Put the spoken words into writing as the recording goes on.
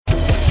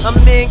I'm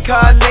the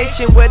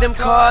incarnation where them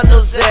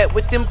Cardinals at,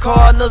 with them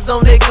Cardinals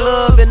on their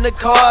glove and the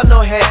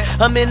Cardinal hat.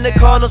 I'm in the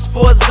Cardinal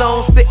sports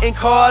zone, spitting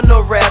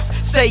Cardinal raps.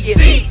 Say it.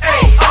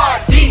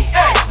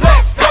 C-A-R-D-S,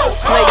 let's go.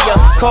 Play your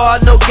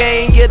Cardinal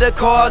game, get a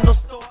Cardinal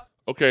store.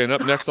 Okay, and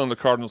up next on the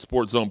Cardinal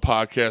Sports Zone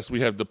podcast,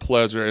 we have the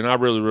pleasure, and I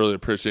really, really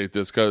appreciate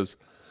this because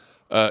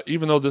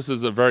even though this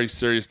is a very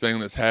serious thing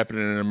that's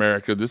happening in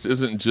America, this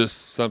isn't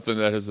just something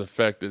that has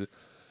affected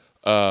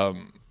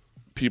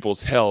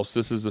people's health.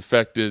 This has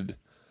affected,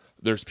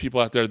 there's people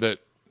out there that,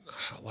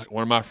 like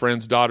one of my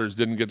friend's daughters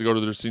didn't get to go to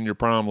their senior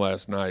prom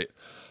last night.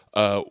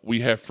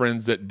 We have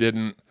friends that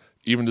didn't,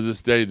 even to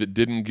this day, that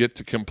didn't get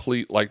to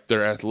complete like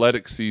their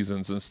athletic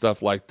seasons and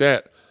stuff like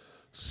that.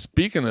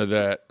 Speaking of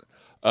that,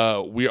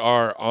 we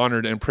are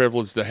honored and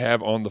privileged to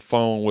have on the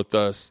phone with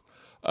us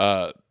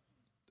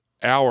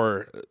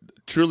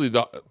truly,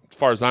 as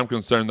far as I'm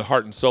concerned, the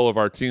heart and soul of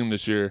our team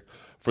this year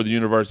for the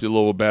University of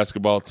Louisville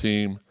basketball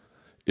team.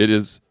 It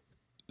is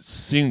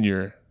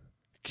senior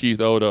Keith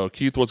Oddo.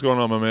 Keith, what's going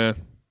on, my man?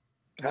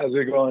 How's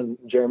it going,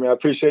 Jeremy? I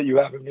appreciate you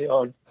having me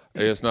on.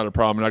 Hey, it's not a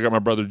problem. And I got my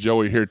brother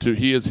Joey here, too.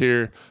 He is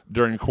here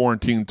during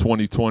quarantine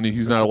 2020.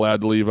 He's not allowed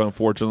to leave,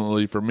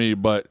 unfortunately, for me,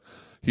 but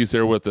he's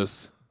here with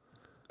us.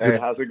 Hey,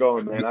 how's it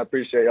going, man? I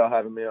appreciate y'all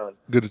having me on.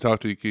 Good to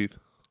talk to you, Keith.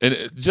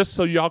 And just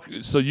so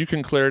you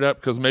can clear it up,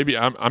 because maybe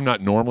I'm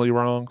not normally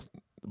wrong,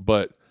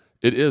 but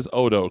it is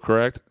Oddo,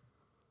 correct?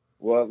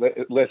 Well,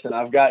 listen,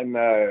 I've gotten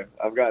a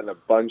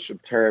bunch of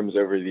terms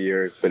over the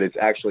years, but it's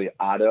actually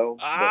Oddo.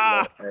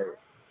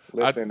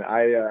 Listen,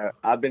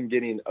 I've been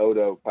getting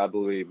Oddo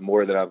probably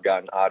more than I've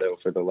gotten Oddo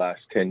for the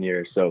last 10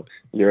 years. So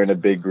you're in a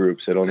big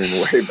group, so don't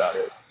even worry about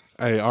it.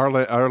 Hey, our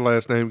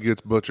last name gets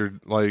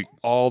butchered like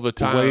all the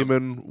time.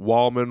 Wayman,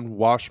 Wallman,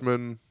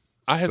 Washman.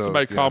 I had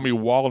somebody call me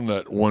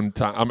Walnut one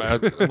time.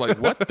 I'm like,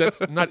 what?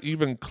 That's not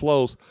even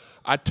close.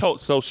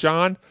 So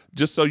Sean,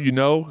 just so you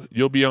know,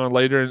 you'll be on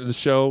later in the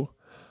show.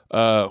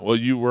 Well,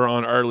 you were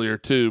on earlier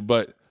too,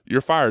 but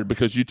you're fired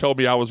because you told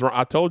me I was wrong.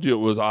 I told you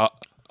it was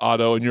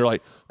Oddo, and you're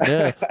like,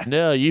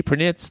 no, you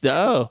pronounced the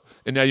O,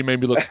 and now you made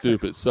me look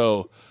stupid.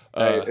 So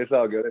hey, it's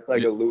all good. It's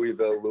like a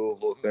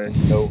Louisville thing.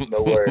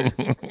 No worries.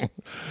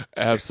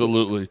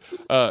 Absolutely.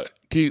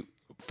 Keith,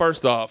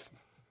 first off,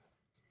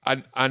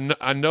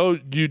 I know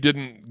you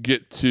didn't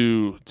get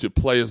to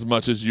play as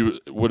much as you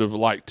would have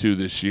liked to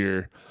this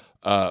year,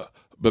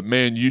 but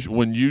man,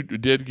 when you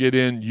did get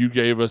in, you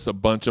gave us a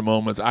bunch of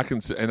moments.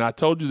 And I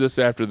told you this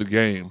after the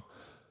game,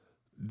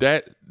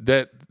 that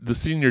the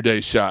senior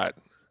day shot,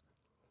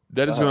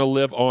 that is going to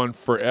live on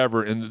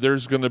forever, and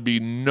there's going to be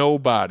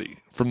nobody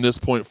from this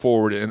point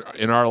forward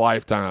in our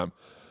lifetime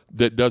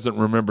that doesn't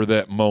remember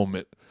that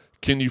moment.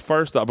 Can you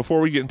first off,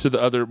 before we get into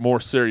the other more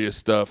serious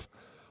stuff,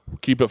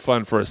 keep it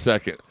fun for a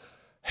second.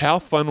 How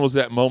fun was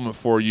that moment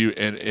for you,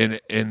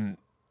 and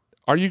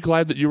are you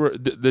glad that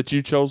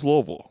you chose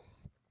Louisville?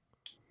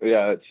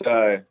 Yeah, it's.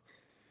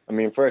 I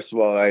mean, first of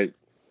all,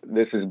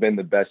 this has been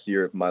the best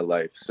year of my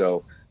life.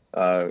 So,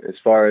 as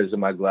far as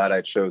am I glad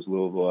I chose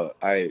Louisville,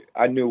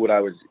 I knew what I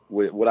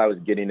was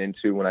getting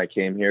into when I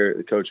came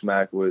here. Coach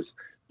Mack was,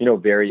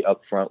 very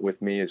upfront with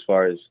me as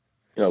far as,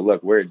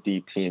 look, we're a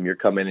deep team. You're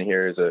coming in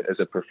here as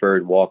a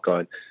preferred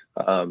walk-on.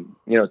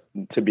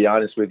 To be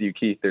honest with you,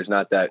 Keith, there's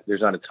not a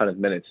ton of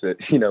minutes that,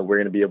 we're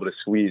going to be able to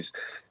squeeze.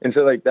 And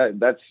so like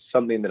that's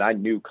something that I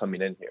knew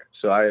coming in here.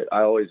 So I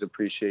always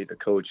appreciate a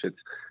coach that's,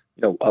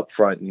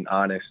 upfront and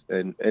honest.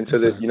 And so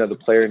that, the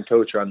player and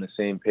coach are on the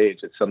same page.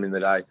 It's something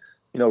that I,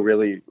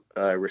 really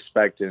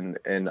respect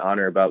and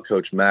honor about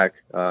Coach Mack.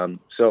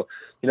 So,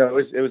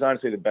 it was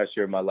honestly the best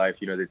year of my life.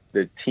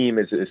 The team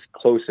is as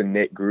close a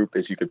knit group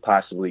as you could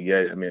possibly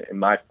get. I mean, in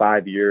my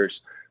 5 years,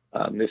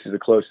 this is the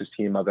closest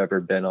team I've ever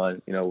been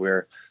on.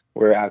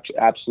 We're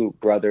absolute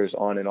brothers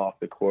on and off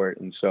the court.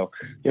 And so,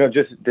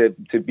 just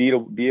to be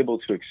able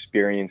to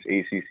experience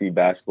ACC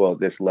basketball at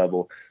this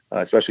level,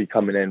 especially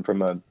coming in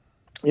from a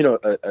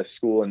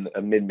school and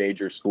a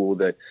mid-major school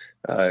that,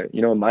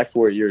 in my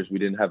 4 years, we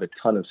didn't have a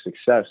ton of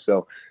success.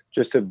 So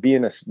just to be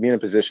in a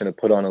position to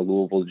put on a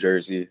Louisville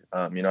jersey,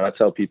 I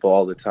tell people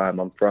all the time,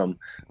 I'm from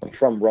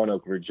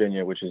Roanoke,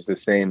 Virginia, which is the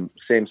same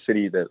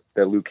city that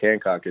Luke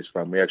Hancock is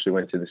from. We actually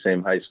went to the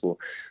same high school.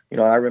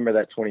 I remember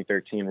that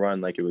 2013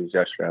 run like it was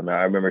yesterday. I mean,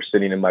 I remember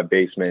sitting in my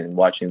basement and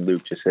watching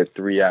Luke just hit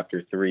 3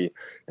 after 3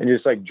 and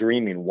just like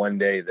dreaming one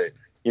day that,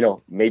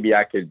 maybe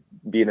I could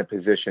be in a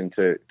position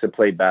to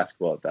play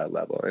basketball at that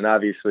level. And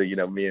obviously,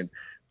 me and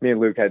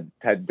Luke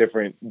had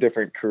different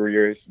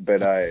careers,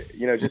 but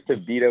just to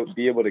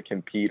be able to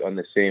compete on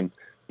the same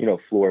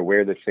floor,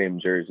 wear the same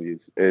jerseys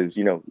is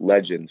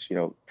legends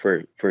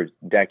for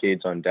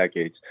decades on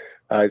decades.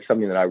 It's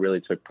something that I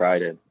really took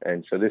pride in,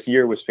 and so this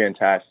year was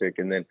fantastic.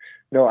 And then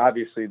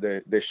obviously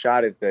the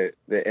shot at the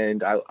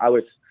end, I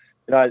was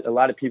a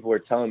lot of people were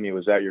telling me,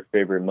 was that your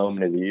favorite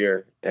moment of the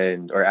year,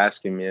 or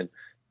asking me, and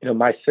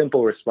my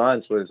simple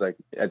response was like,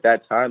 at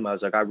that time I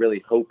was like, I really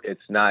hope it's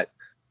not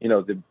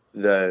the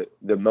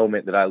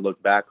moment that I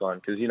look back on,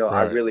 because right.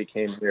 I really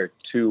came here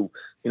to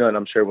and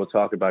I'm sure we'll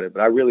talk about it,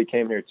 but I really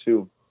came here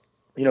to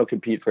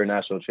compete for a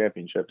national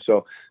championship.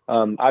 So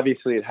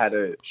obviously it had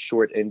a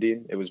short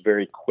ending. It was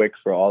very quick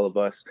for all of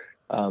us.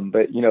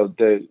 But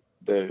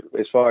the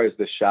as far as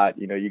the shot,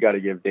 you got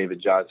to give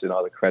David Johnson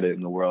all the credit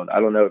in the world.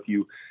 I don't know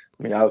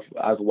if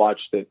I've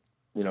watched it,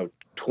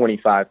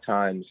 25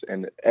 times,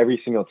 and every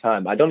single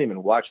time I don't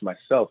even watch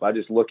myself. I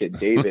just look at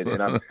David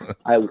and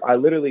I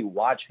literally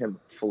watch him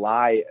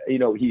fly.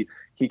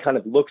 He kind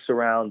of looks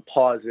around,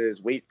 pauses,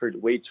 waits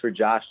for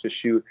Josh to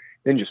shoot,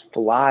 then just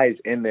flies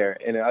in there.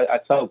 And I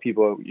tell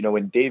people,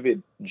 when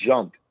David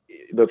jumped,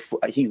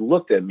 he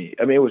looked at me.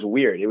 I mean, it was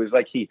weird. It was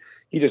like he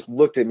just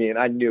looked at me, and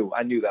I knew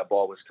that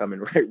ball was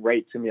coming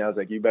right to me. I was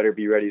like, "You better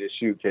be ready to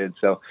shoot, kid."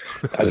 So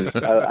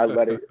I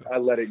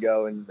let it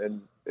go,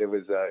 and it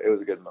was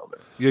a good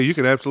moment. Yeah, you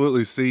can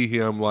absolutely see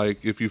him.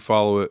 Like if you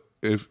follow it,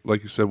 if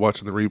like you said,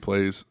 watching the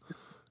replays,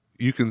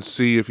 you can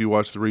see if you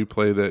watch the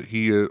replay that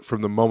he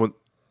from the moment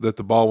that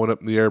the ball went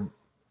up in the air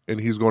and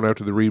he's going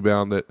after the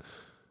rebound, that,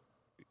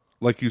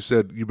 like you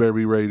said, you better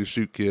be ready to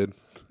shoot, kid.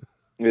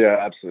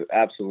 Yeah,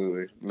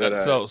 absolutely. But,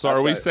 so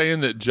are we saying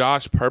that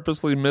Josh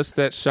purposely missed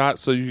that shot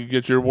so you could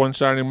get your one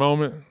shining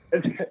moment? I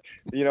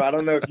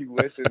don't know if you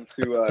listened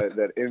to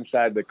that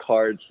Inside the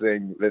Cards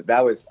thing.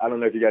 That was, I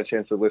don't know if you got a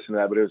chance to listen to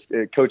that,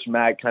 but Coach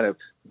Mack kind of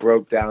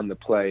broke down the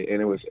play,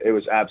 and it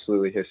was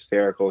absolutely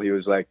hysterical. He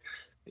was like,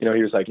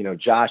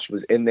 Josh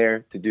was in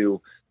there to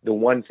do the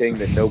one thing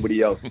that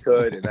nobody else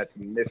could, and that's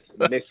miss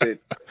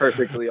it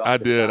perfectly. I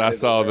did. I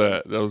saw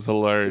that. That was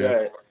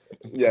hilarious.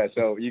 Yeah.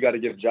 So you got to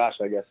give Josh,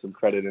 I guess, some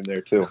credit in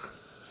there too.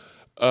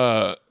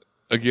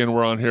 Again,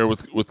 we're on here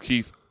with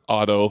Keith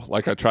Oddo.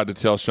 Like I tried to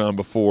tell Sean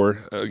before.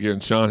 Again,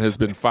 Sean has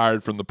been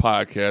fired from the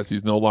podcast.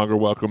 He's no longer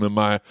welcome in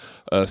my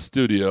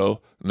studio.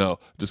 No,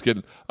 just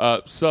kidding.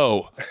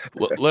 So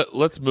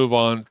let's move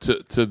on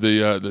to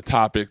the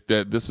topic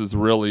that this is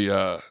really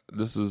well.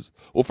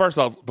 First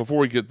off, before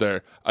we get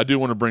there, I do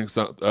want to bring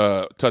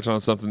touch on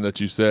something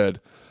that you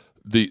said,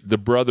 the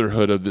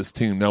brotherhood of this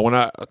team. Now, when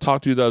I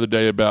talked to you the other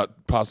day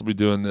about possibly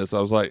doing this, I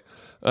was like,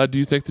 do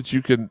you think that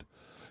you can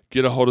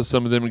get a hold of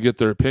some of them and get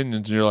their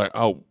opinions? And you're like,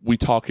 oh, we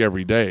talk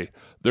every day.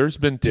 There's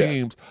been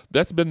teams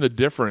that's been the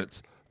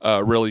difference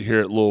really here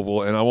at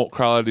Louisville, and I won't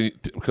call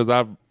it because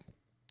growing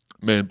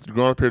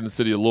up here in the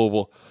city of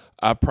Louisville,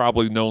 I've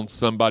probably known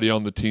somebody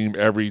on the team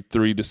every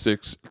 3 to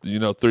 6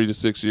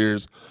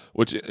 years,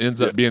 which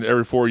ends up being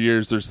every 4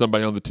 years there's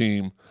somebody on the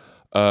team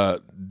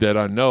that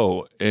I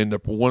know. And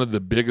one of the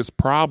biggest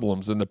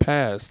problems in the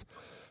past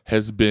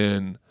has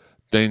been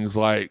things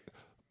like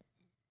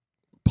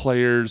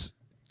players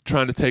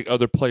trying to take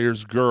other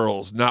players'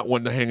 girls, not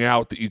wanting to hang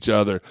out with each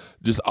other,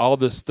 just all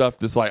this stuff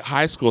that's like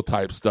high school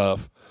type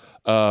stuff.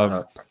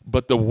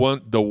 But the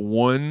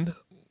one,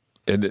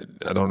 and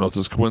I don't know if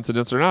this is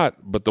coincidence or not,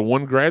 but the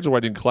one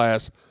graduating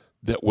class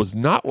that was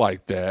not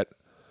like that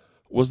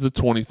was the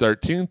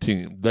 2013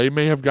 team.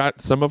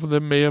 Some of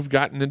them may have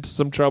gotten into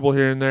some trouble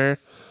here and there,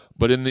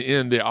 but in the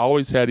end, they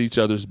always had each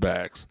other's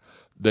backs.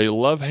 They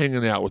love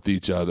hanging out with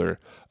each other.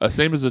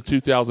 Same as the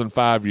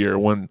 2005 year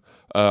when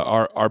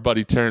our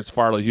buddy Terrence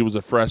Farley, he was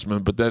a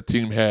freshman, but that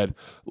team had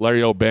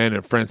Larry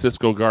O'Bannon,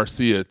 Francisco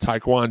Garcia,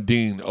 Taekwon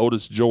Dean,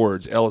 Otis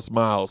George, Ellis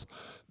Miles.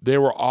 They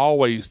were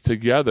always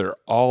together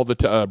all the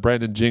time.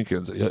 Brandon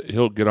Jenkins,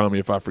 he'll get on me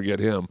if I forget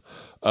him.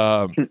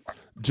 And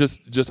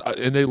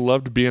they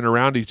loved being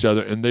around each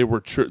other, and they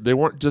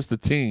weren't just a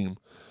team;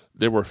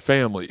 they were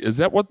family. Is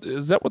that what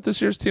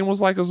this year's team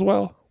was like as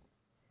well?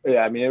 Yeah,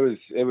 I mean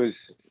it was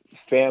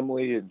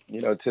family,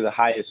 to the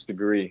highest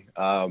degree,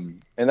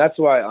 and that's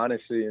why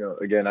honestly,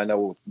 again, I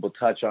know we'll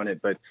touch on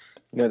it, but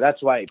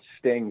that's why it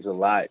stings a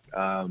lot.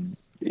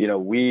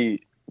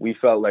 We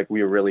felt like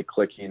we were really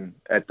clicking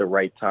at the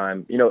right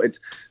time. It's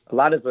a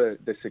lot of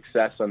the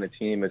success on the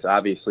team is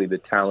obviously the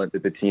talent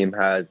that the team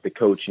has, the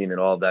coaching and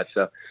all that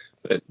stuff.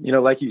 But,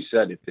 like you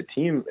said, if the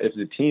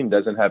team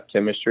doesn't have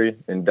chemistry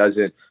and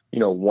doesn't,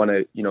 want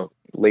to,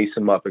 lace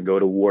them up and go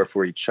to war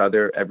for each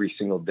other every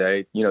single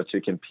day,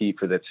 to compete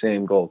for that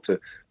same goal, to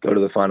go to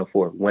the Final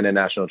Four, win a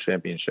national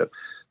championship.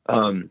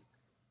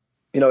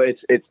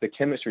 It's the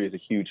chemistry is a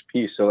huge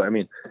piece. So, I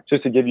mean,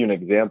 just to give you an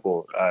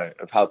example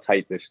of how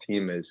tight this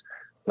team is,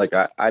 like,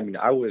 I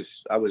was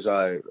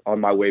on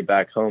my way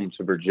back home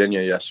to Virginia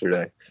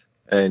yesterday,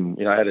 and,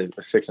 I had a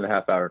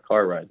 6.5 hour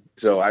car ride.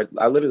 So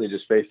I literally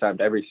just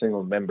FaceTimed every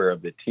single member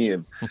of the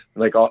team,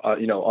 like,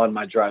 on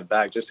my drive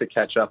back, just to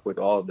catch up with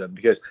all of them,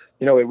 because,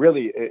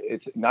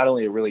 it's not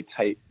only a really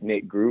tight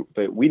knit group,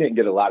 but we didn't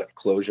get a lot of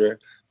closure.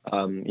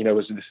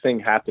 This thing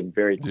happened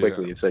very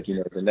quickly. Yeah. It's like,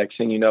 the next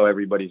thing you know,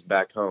 everybody's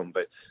back home.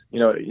 But,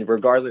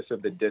 regardless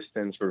of the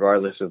distance,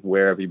 regardless of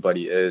where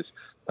everybody is,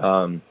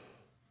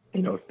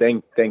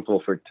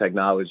 thankful for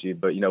technology,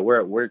 but,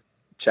 we're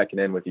checking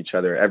in with each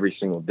other every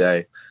single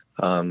day.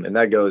 And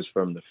that goes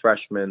from the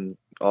freshmen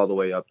all the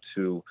way up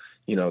to,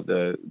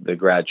 the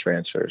grad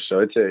transfer. So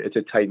it's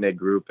a tight knit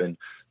group. And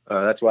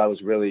that's why I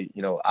was really,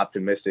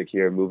 optimistic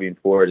here moving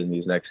forward in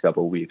these next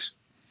couple of weeks.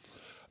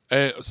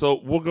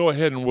 So we'll go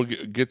ahead and we'll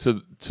get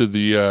to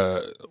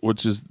the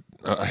which is,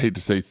 I hate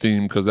to say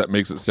theme because that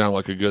makes it sound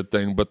like a good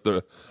thing, but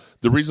the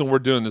the reason we're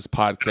doing this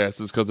podcast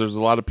is because there's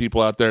a lot of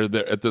people out there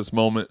that at this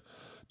moment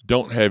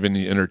don't have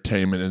any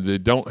entertainment and they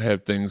don't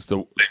have things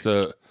to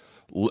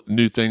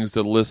new things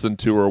to listen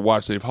to or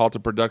watch. They've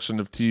halted production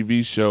of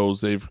TV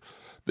shows. They've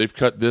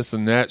cut this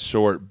and that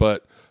short.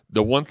 But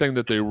the one thing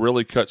that they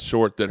really cut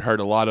short that hurt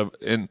a lot of,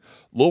 and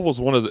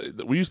Louisville's one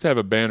of we used to have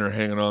a banner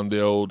hanging on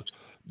the old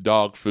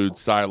dog food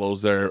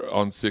silos there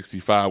on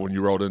 65 when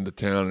you rode into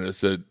town, and it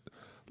said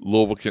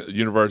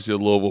University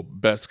of Louisville,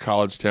 best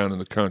college town in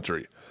the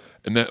country.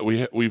 And that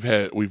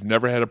we've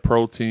never had a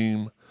pro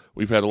team.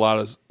 We've had a lot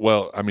of,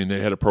 they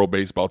had a pro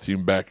baseball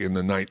team back in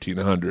the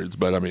 1900s,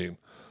 but I mean,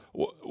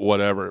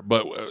 whatever.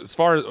 But as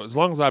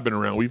long as I've been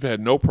around, we've had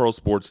no pro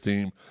sports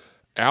team.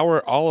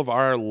 All of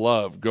our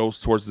love goes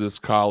towards this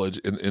college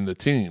in the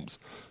teams.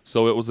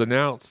 So it was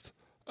announced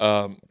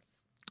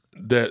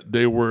that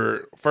they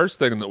were, first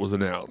thing that was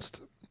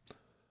announced,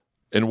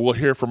 and we'll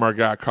hear from our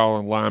guy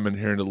Colin Lyman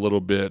here in a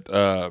little bit.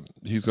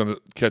 He's going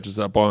to catch us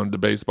up on the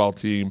baseball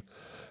team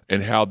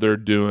and how they're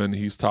doing.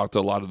 He's talked to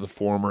a lot of the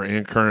former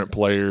and current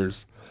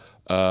players.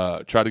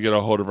 Try to get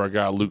a hold of our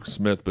guy Luke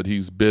Smith, but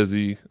he's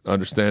busy,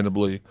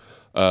 understandably.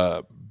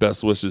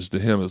 Best wishes to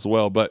him as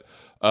well. But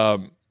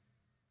the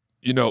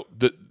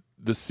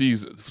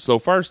season. So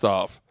first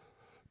off,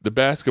 the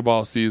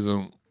basketball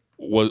season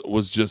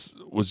was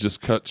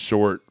just cut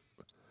short.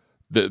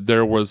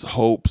 There was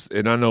hopes,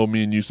 and I know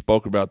me and you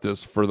spoke about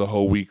this for the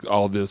whole week.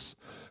 All this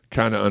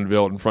kind of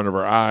unveiled in front of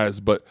our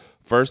eyes. But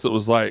first, it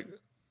was like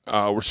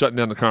we're shutting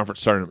down the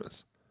conference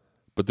tournaments.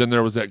 But then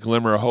there was that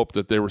glimmer of hope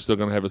that they were still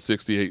going to have a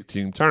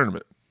 68-team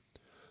tournament.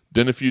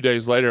 Then a few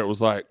days later, it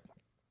was like,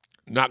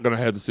 not going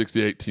to have the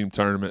 68-team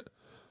tournament.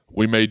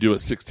 We may do a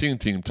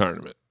 16-team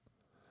tournament.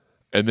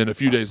 And then a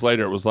few days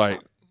later, it was like,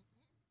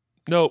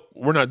 nope,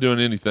 we're not doing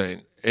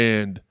anything.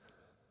 And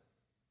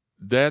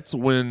that's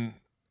when,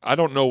 I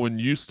don't know when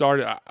you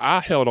started, I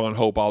held on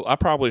hope. I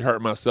probably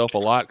hurt myself a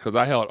lot because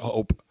I held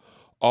hope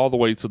all the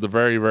way to the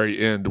very, very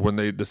end when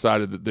they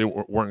decided that they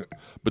weren't.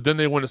 But then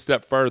they went a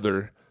step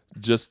further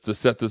just to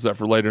set this up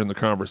for later in the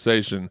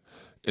conversation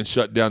and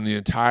shut down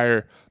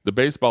the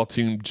baseball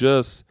team.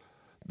 Just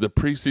the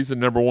preseason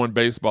number one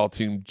baseball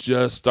team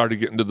just started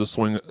getting to the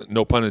swing,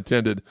 no pun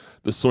intended,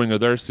 the swing of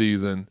their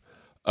season.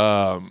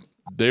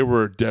 They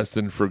were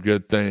destined for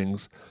good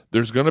things.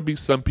 There's going to be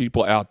some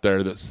people out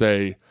there that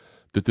say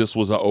that this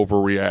was an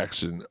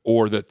overreaction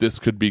or that this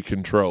could be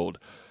controlled.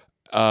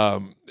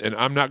 And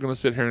I'm not going to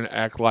sit here and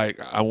act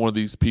like I'm one of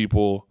these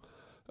people.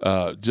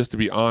 Just to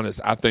be honest,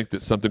 I think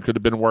that something could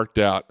have been worked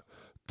out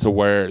to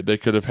where they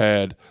could have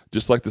had,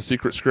 just like the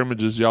secret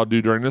scrimmages y'all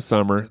do during the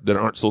summer that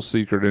aren't so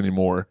secret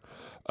anymore,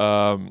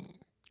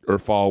 or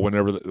fall,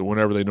 whenever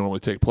they normally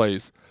take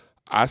place.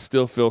 I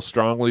still feel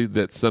strongly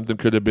that something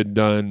could have been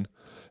done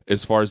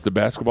as far as the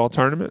basketball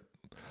tournament.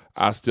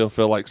 I still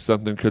feel like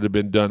something could have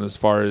been done as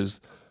far as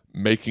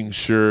making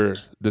sure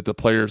that the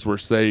players were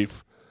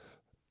safe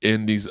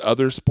in these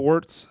other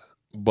sports,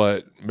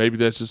 but maybe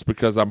that's just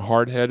because I'm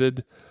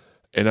hard-headed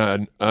and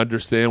I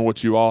understand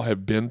what you all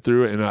have been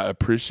through, and I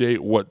appreciate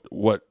what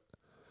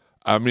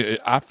I mean.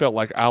 I felt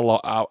like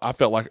I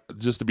felt like,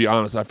 just to be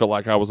honest, I felt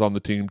like I was on the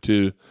team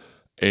too,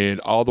 and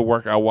all the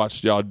work I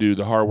watched y'all do,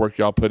 the hard work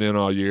y'all put in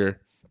all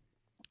year,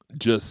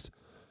 just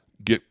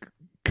get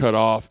cut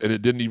off, and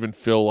it didn't even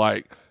feel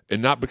like,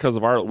 and not because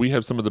of we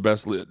have some of the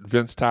best,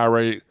 Vince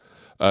Tyree,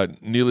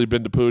 Neely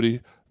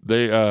Bendapudi,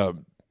 they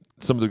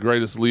some of the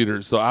greatest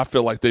leaders. So I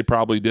feel like they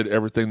probably did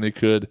everything they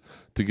could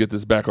to get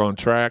this back on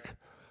track.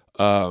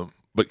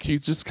 But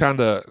Keith, just kind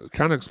of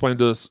explain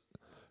to us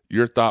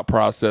your thought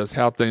process,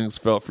 how things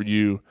felt for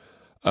you,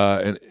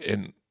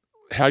 and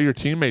how your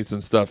teammates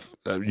and stuff.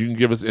 You can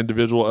give us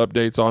individual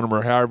updates on them,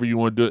 or however you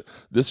want to do it.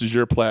 This is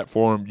your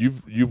platform.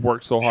 You've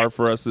worked so hard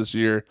for us this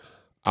year.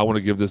 I want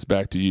to give this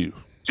back to you.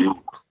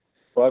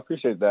 Well, I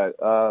appreciate that.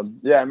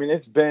 Yeah, I mean,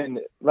 it's been,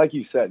 like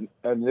you said,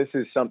 and this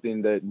is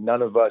something that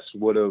none of us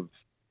would have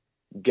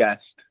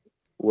guessed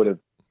would have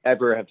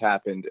ever have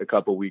happened a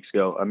couple weeks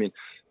ago. I mean,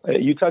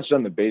 you touched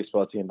on the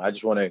baseball team. I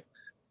just want to,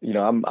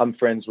 I'm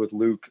friends with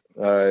Luke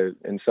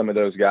and some of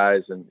those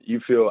guys, and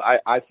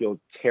I feel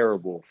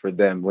terrible for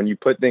them. When you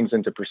put things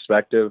into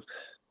perspective,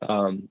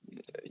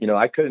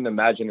 I couldn't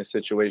imagine a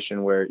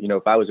situation where,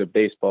 if I was a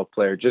baseball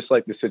player, just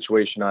like the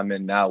situation I'm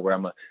in now, where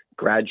I'm a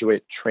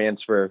graduate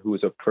transfer who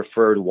is a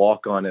preferred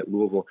walk-on at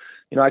Louisville,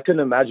 I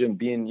couldn't imagine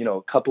being,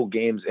 a couple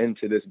games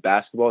into this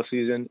basketball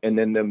season and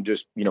then them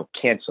just,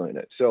 canceling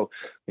it. So,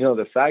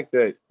 the fact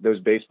that those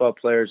baseball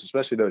players,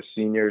 especially those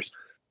seniors,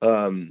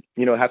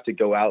 have to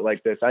go out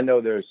like this. I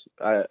know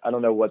I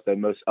don't know what the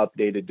most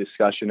updated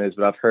discussion is,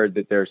 but I've heard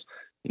that there's,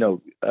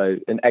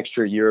 an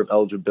extra year of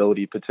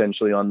eligibility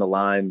potentially on the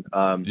line.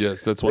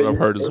 Yes, that's what I've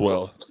heard as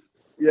well.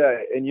 Yeah.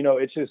 And,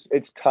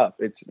 it's tough.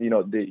 It's,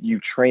 you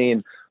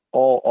train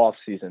all off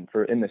season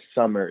for in the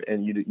summer,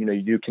 and you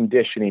do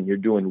conditioning, you're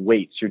doing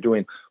weights, you're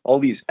doing all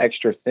these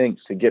extra things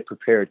to get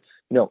prepared,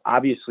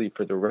 obviously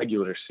for the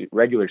regular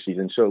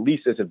season. So at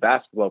least as a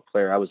basketball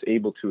player, I was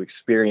able to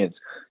experience,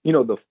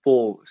 the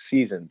full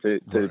season to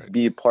Right.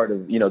 be a part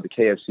of, the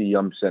KFC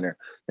Yum Center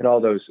and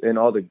all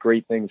the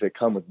great things that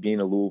come with being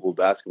a Louisville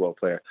basketball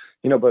player,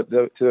 but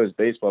to those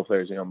baseball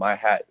players, my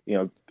hat,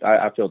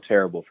 I feel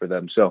terrible for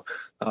them. So,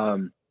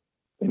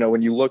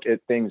 when you look at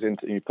things and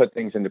you put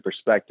things into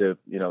perspective,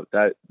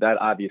 that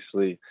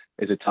obviously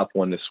is a tough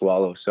one to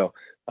swallow. So,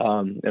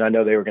 and I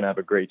know they were going to have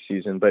a great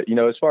season, but,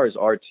 as far as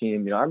our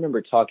team, I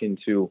remember talking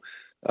to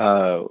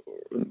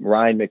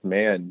Ryan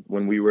McMahon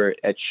when we were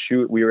at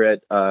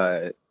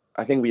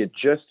I think we had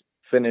just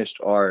finished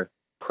our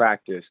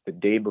practice the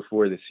day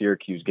before the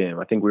Syracuse game.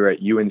 I think we were at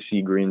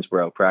UNC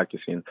Greensboro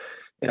practicing,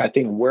 and I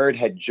think word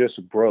had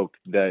just broke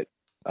that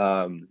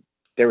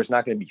there was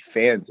not going to be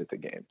fans at the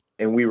game.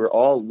 And we were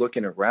all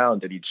looking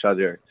around at each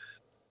other,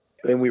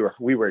 and we were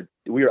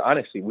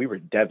honestly, we were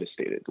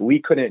devastated. We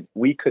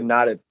could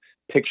not have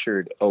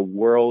pictured a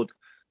world,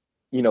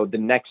 the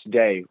next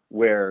day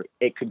where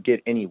it could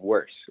get any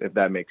worse, if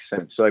that makes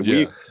sense. So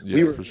we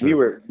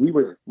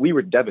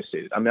were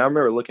devastated. I mean, I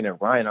remember looking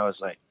at Ryan, I was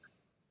like,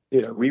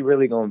 dude, are we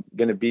really going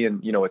to be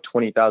in, a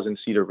 20,000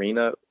 seat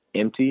arena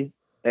empty?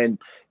 And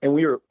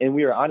we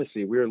were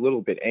honestly, we were a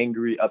little bit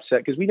angry,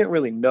 upset, because we didn't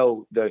really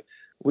know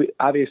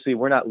obviously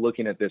we're not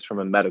looking at this from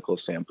a medical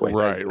standpoint.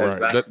 Right.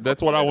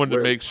 That's what I wanted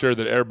to make sure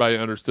that everybody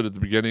understood at the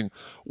beginning.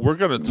 We're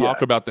going to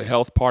talk about the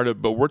health part of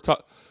it,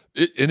 but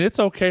and it's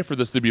okay for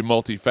this to be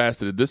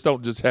multifaceted. This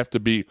don't just have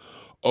to be,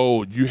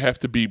 you have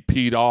to be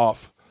peed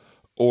off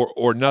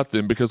or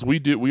nothing, because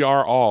we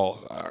are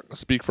all,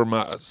 speak for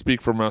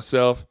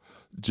myself,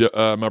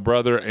 my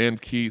brother and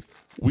Keith,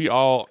 we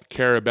all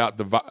care about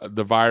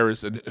the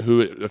virus and who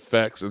it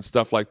affects and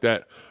stuff like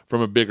that from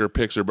a bigger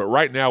picture. But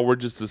right now we're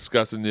just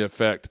discussing the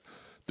effect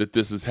that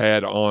this has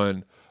had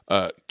on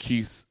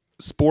Keith's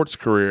sports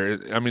career.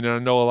 I mean, I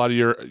know a lot of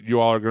you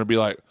all are going to be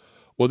like,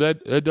 well,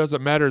 that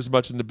doesn't matter as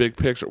much in the big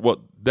picture.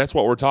 Well, that's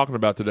what we're talking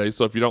about today.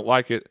 So if you don't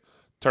like it,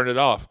 turn it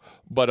off.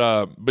 But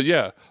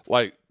yeah,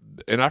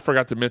 and I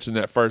forgot to mention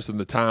that first in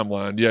the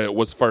timeline. Yeah, it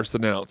was first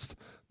announced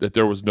that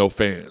there was no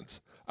fans.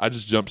 I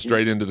just jumped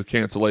straight into the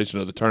cancellation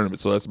of the tournament,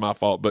 so that's my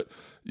fault. But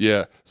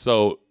yeah,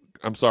 so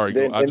I'm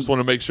sorry. I just want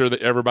to make sure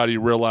that everybody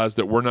realized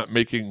that we're not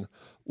making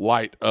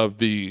light of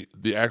the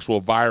actual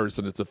virus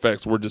and its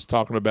effects. We're just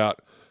talking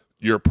about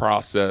your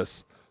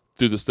process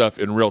through the stuff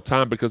in real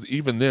time, because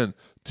even then,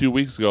 2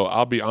 weeks ago,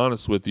 I'll be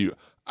honest with you,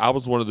 I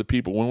was one of the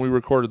people, when we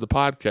recorded the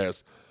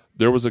podcast,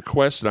 there was a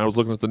question. I was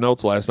looking at the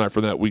notes last night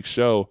from that week's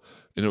show,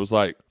 and it was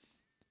like,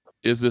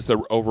 is this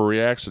an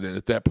overreaction? And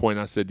at that point,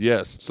 I said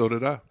yes. So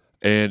did I.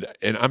 And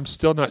I'm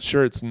still not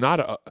sure it's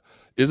not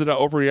is it an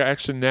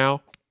overreaction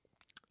now?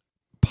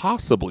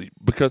 Possibly,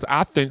 because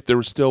I think there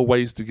were still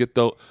ways to get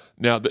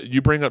now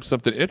you bring up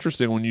something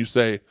interesting when you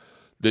say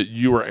that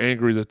you were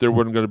angry that there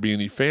weren't going to be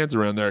any fans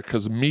around there,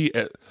 because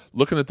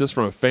looking at this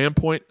from a fan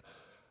point,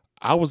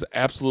 I was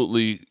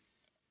absolutely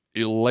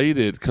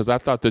elated because I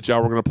thought that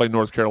y'all were going to play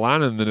North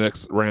Carolina in the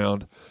next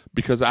round,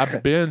 because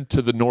I've been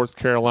to the North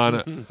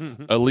Carolina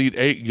Elite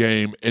Eight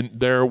game, and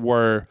there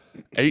were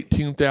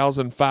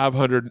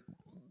 18,500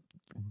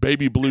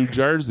 baby blue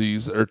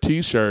jerseys or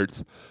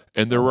T-shirts,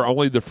 and there were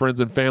only the friends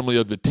and family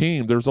of the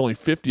team. There was only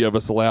 50 of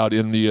us allowed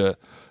in the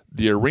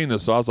arena.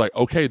 So I was like,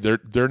 okay,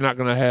 they're not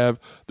going to have.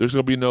 There's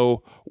going to be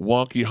no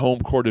wonky home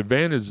court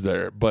advantage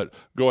there. But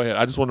go ahead.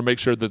 I just want to make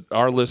sure that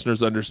our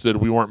listeners understood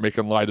we weren't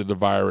making light of the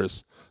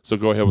virus. So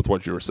go ahead with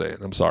what you were saying.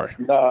 I'm sorry.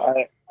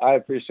 No, I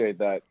appreciate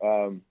that.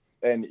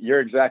 And you're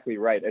exactly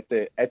right. At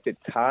the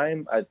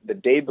time, the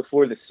day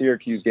before the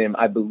Syracuse game,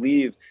 I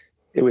believe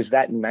it was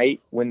that night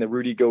when the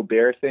Rudy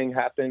Gobert thing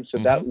happened. So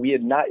that we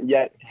had not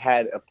yet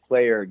had a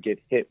player get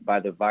hit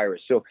by the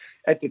virus. So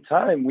at the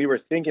time, we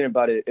were thinking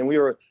about it, and we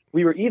were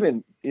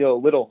even a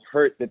little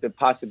hurt that the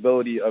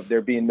possibility of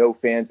there being no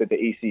fans at the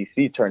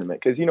ACC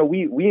tournament, because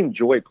we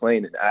enjoy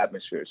playing in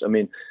atmospheres. I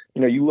mean,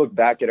 you look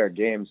back at our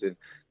games and.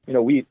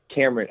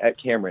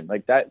 Cameron,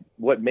 like that,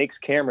 what makes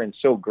Cameron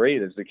so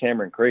great is the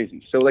Cameron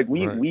Crazy. So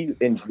we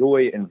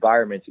enjoy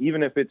environments,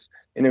 even if it's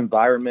an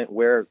environment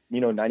where,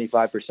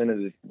 95%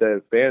 of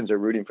the fans are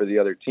rooting for the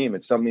other team.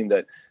 It's something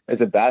that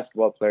as a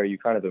basketball player, you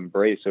kind of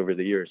embrace over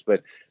the years.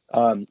 But,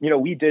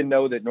 we did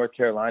know that North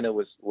Carolina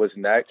was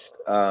next,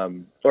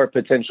 or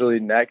potentially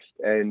next.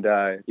 And,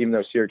 even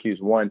though Syracuse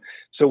won,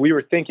 so we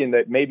were thinking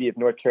that maybe if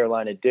North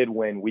Carolina did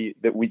win, we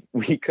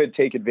could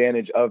take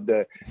advantage of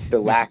the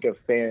lack of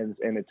fans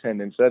in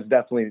attendance. So that's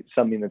definitely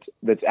something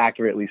that's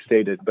accurately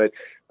stated. But,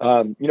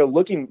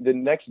 looking the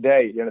next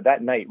day,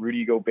 that night,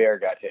 Rudy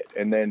Gobert got hit.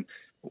 And then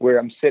where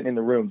I'm sitting in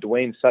the room,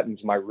 Dwayne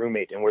Sutton's my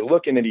roommate, and we're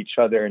looking at each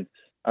other. And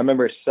I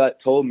remember Sut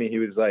told me, he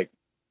was like,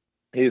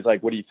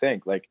 what do you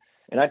think?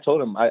 And I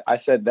told him, I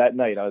said that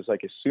night, I was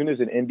like, as soon as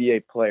an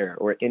NBA player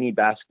or any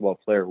basketball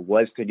player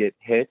was to get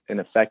hit and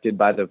affected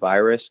by the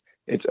virus,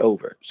 it's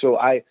over. So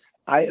I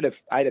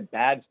had a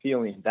bad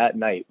feeling that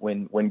night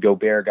when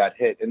Gobert got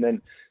hit. And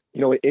then,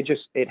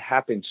 it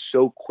happened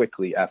so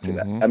quickly after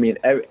that. I mean,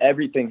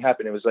 everything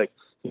happened. It was like,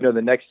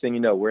 the next thing you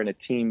know, we're in a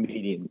team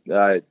meeting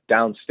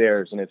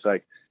downstairs, and it's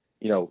like,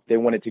 they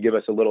wanted to give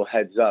us a little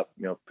heads up,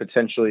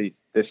 potentially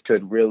this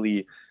could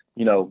really,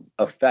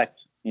 affect,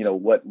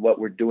 what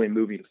we're doing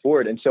moving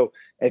forward. And so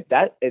at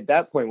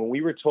that point, when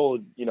we were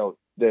told,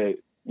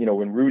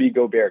 when Rudy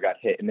Gobert got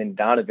hit and then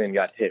Donovan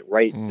got hit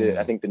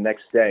I think the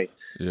next day,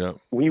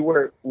 we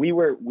were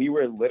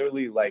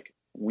literally like,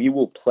 we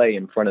will play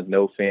in front of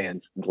no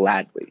fans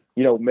gladly.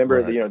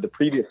 Remember the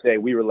previous day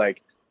we were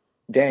like,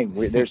 dang,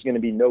 there's going to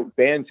be no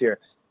fans here.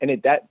 And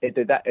at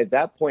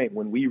that point,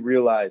 when we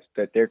realized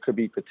that there could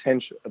be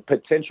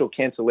potential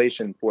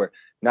cancellation for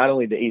not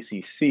only the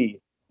ACC,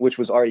 which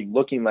was already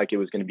looking like it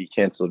was going to be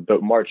canceled,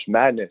 but March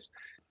Madness,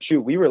 shoot,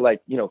 we were like,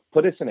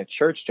 put us in a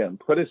church gym,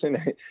 put us in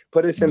the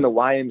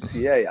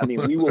YMCA. I mean,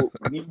 we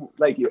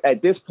like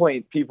at this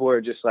point, people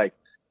are just like,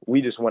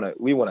 we want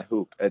to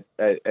hoop at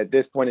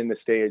this point in the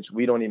stage.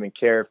 We don't even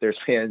care if there's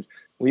fans.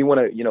 We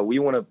want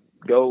to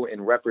go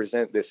and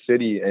represent this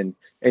city and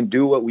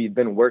do what we've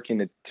been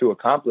working to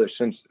accomplish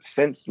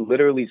since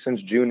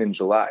June and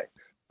July.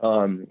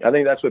 I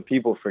think that's what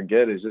people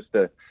forget is just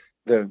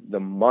the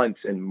months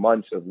and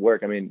months of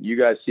work. I mean, you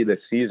guys see the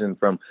season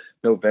from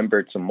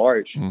November to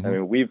March. I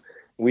mean,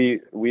 we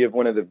have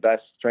one of the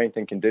best strength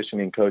and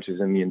conditioning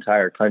coaches in the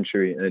entire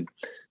country, and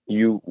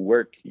you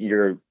work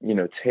your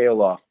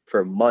tail off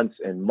for months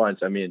and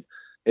months. I mean,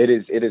 it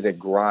is a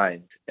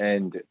grind,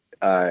 and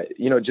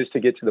just to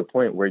get to the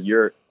point where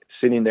you're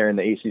sitting there in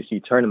the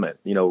ACC tournament,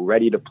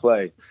 ready to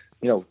play,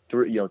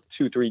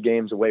 2-3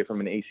 games away from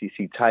an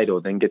ACC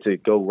title, then get to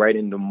go right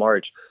into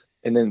March.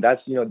 And then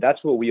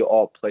that's what we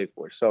all play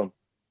for. So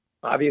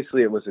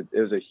obviously it was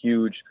a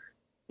huge,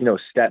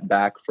 step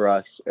back for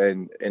us.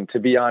 And to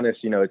be honest,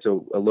 it's a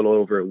little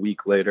over a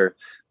week later.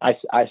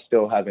 I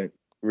still haven't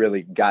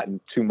really gotten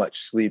too much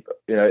sleep.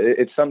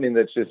 It's something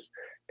that's just,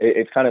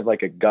 it's kind of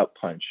like a gut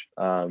punch.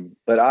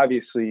 But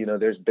obviously,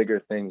 there's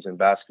bigger things in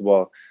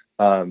basketball.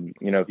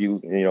 It's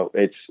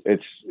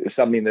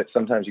something that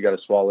sometimes you got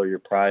to swallow your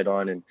pride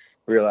on and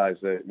realize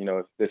that,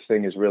 if this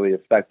thing is really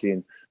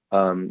affecting,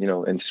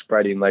 and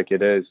spreading like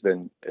it is,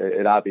 then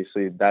it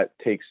obviously that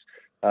takes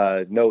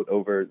note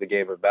over the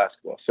game of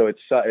basketball. So it's,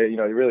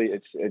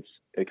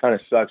 it kind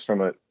of sucks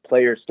from a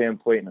player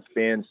standpoint and a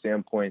fan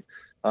standpoint.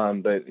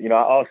 But, I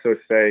also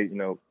say,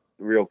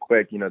 real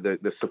quick,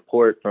 the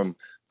support from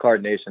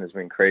Card Nation has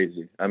been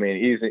crazy. I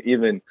mean,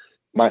 even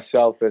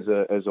myself as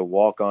a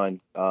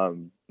walk-on,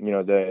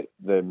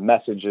 the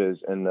messages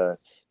and the,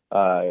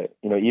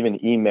 even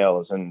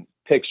emails and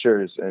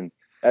pictures and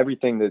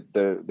everything that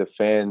the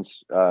fans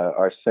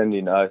are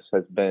sending us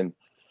has been,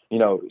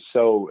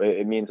 so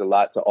it means a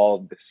lot to all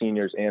the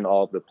seniors and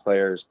all the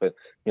players. But,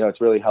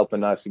 it's really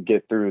helping us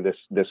get through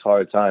this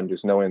hard time,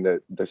 just knowing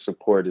that the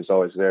support is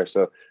always there.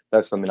 So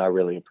that's something I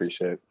really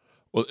appreciate.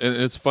 Well, and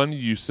it's funny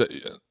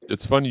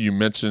you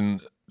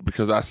mentioned,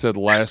 because I said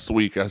last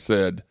week,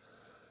 and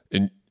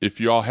if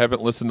you all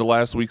haven't listened to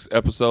last week's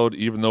episode,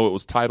 even though it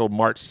was titled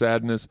March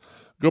Sadness,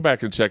 go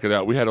back and check it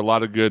out. We had a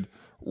lot of good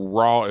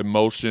raw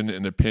emotion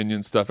and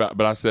opinion stuff out.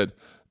 But I said,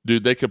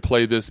 dude, they could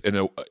play this in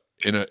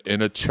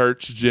a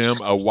church gym,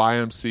 a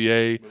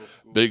YMCA.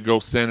 They go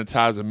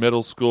sanitize a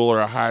middle school or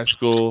a high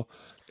school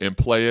and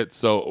play it.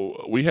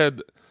 So we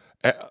had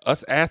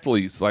us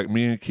athletes like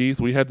me and Keith.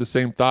 We had the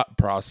same thought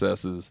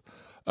processes.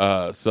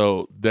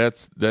 So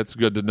that's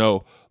good to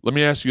know. Let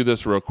me ask you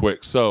this real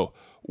quick. So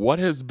what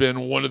has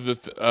been one of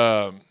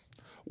the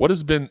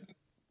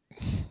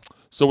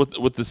so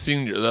with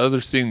the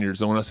other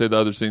seniors, and when I say the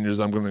other seniors,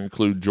 I'm going to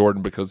include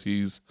Jordan because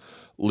he's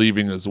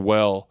leaving as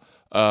well.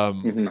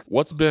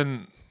 What's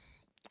been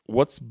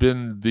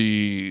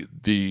the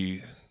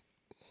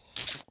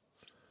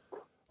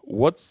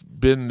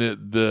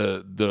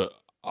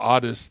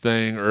oddest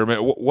thing, or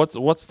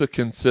what's the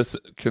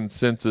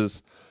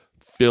consensus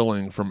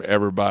feeling from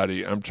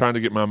everybody? I'm trying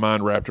to get my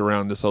mind wrapped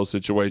around this whole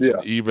situation,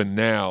 even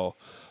now.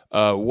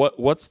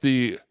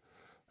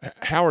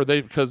 How are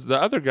they? Because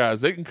the other guys,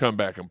 they can come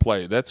back and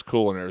play. That's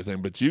cool and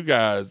everything. But you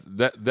guys,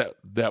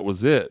 that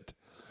was it.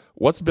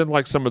 What's been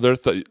like some of their?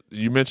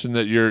 You mentioned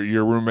that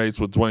you're roommates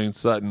with Dwayne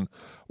Sutton.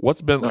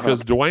 What's been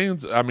because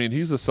Dwayne's? I mean,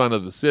 he's a son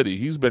of the city.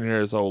 He's been here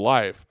his whole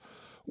life.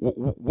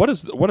 What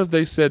have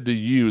they said to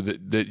you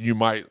that you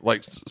might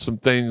like some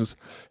things?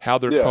 How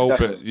they're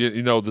coping?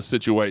 The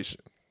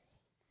situation.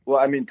 Well,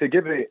 I mean, to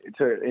give it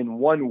in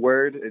one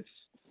word,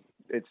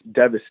 it's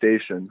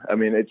devastation. I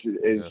mean, it's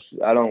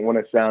I don't want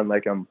to sound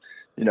like I'm,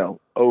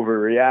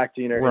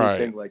 overreacting or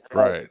anything like that.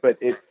 Right. But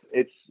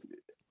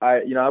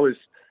I was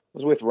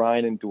with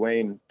Ryan and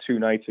Dwayne 2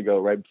 nights ago,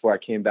 right before I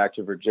came back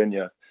to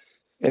Virginia.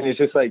 And it's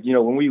just like,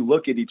 when we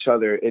look at each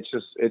other, it's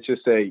just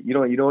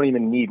you don't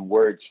even need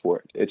words for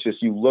it. It's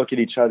just, you look at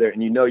each other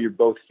and you're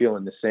both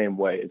feeling the same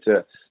way. It's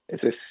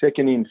a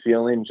sickening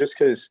feeling just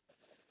because,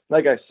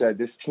 like I said,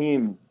 this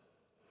team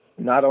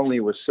not only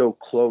was so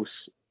close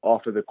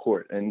off of the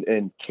court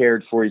and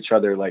cared for each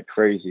other like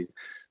crazy,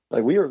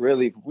 like we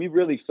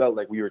really felt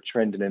like we were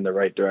trending in the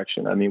right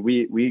direction. I mean,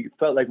 we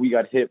felt like we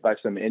got hit by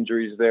some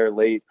injuries there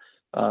late,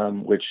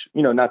 which,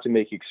 not to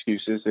make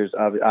excuses. There's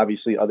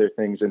obviously other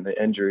things in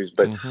the injuries,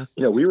 but,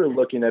 we were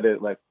looking at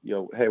it like,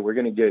 hey, we're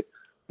going to get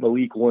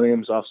Malik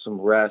Williams off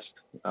some rest.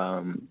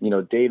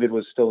 David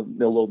was still a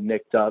little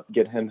nicked up,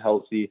 get him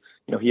healthy.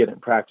 He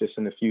hadn't practiced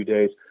in a few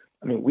days.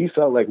 I mean, we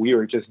felt like we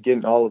were just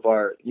getting all of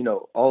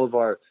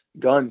our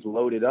guns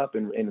loaded up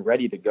and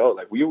ready to go.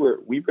 Like we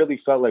really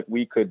felt like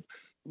we could,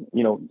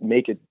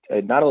 make it,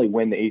 not only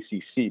win the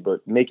ACC,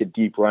 but make a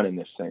deep run in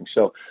this thing.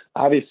 So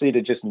obviously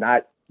to just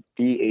not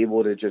be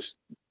able to just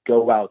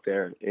go out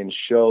there and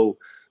show,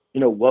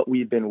 what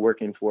we've been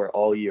working for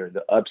all year,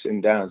 the ups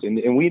and downs.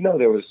 And we know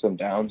there was some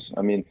downs.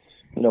 I mean,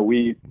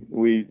 we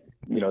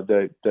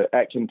the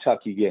at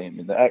Kentucky game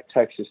and the at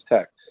Texas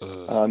Tech.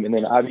 And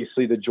then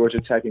obviously the Georgia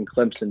Tech and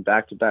Clemson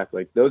back to back.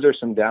 Like those are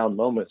some down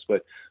moments,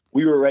 but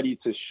we were ready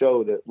to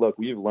show that, look,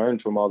 we've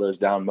learned from all those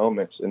down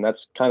moments. And that's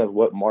kind of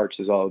what March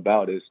is all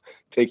about, is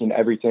taking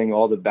everything,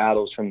 all the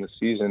battles from the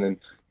season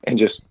and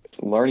just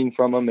learning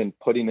from them and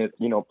putting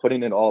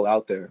it all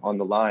out there on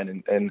the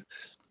line. And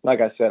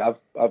like I said,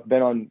 I've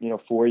been on,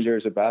 4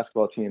 years of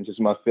basketball teams. This is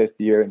my 5th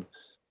year. And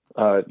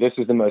this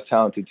is the most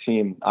talented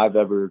team I've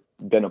ever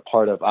been a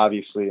part of,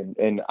 obviously.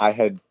 And I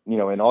had,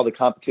 in all the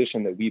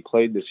competition that we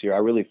played this year, I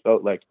really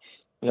felt like,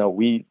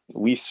 we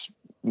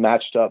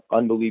matched up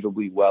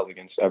unbelievably well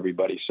against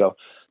everybody. So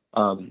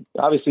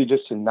obviously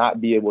just to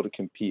not be able to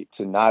compete,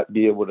 to not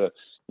be able to,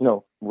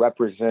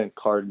 represent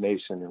Card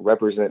Nation and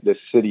represent this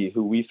city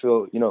who we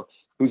feel,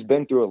 who's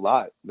been through a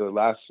lot. The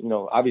last,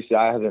 obviously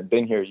I haven't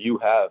been here, you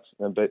have,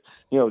 but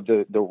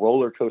the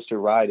roller coaster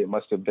ride it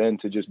must have been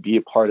to just be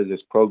a part of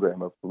this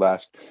program of the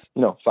last,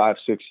 5-6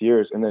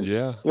 years. And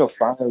then,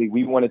 finally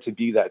we wanted to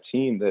be that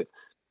team that,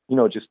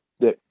 just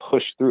that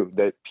pushed through,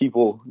 that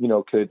people,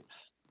 could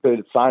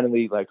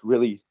finally like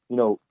really,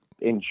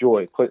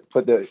 enjoy, put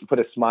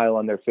a smile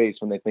on their face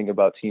when they think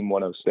about Team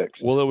 106.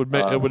 Well, it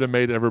would have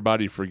made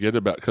everybody forget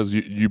about, because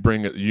you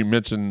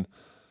mentioned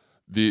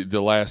the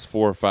last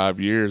 4 or 5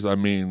 years. I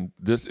mean,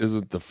 this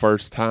isn't the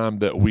first time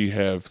that we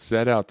have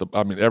set out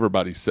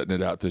everybody's setting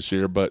it out this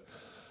year, but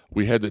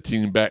we had the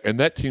team back, and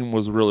that team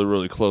was really,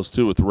 really close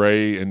too, with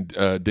Ray and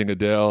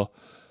Dingadell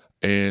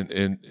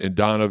and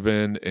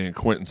Donovan and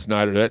Quentin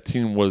Snyder. That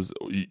team was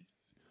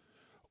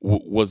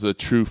a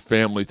true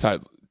family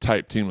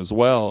type team as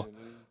well.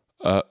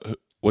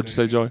 What'd you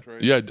say, Joey?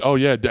 Yeah. Oh,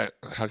 yeah.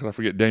 How can I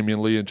forget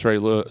Damian Lee and Trey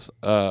Lewis?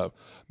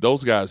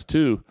 Those guys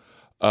too.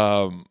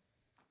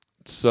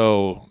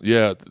 So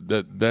yeah,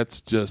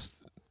 that's just,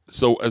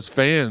 so as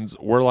fans,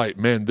 we're like,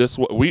 man,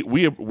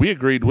 we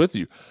agreed with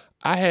you.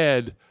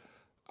 I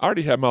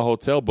already had my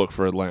hotel booked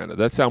for Atlanta.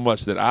 That's how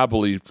much that I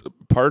believed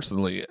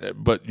personally.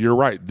 But you're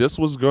right. This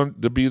was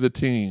going to be the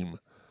team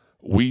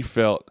we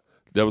felt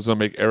that was going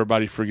to make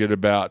everybody forget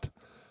about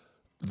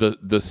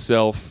the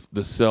self.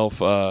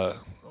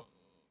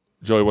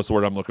 Joey, what's the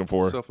word I'm looking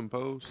for?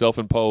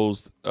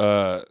 Self-imposed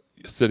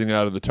sitting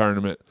out of the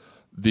tournament.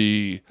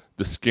 The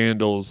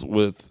scandals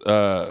with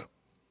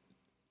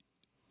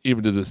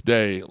even to this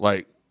day,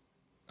 like,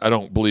 I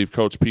don't believe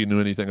Coach P knew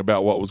anything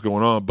about what was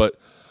going on, but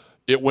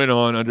it went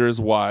on under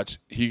his watch.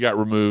 He got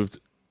removed.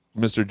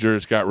 Mr.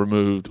 Jurich got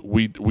removed.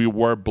 We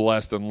were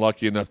blessed and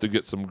lucky enough to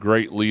get some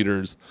great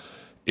leaders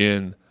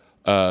in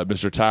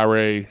Mr.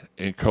 Tyree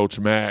and Coach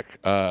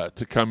Mack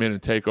to come in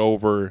and take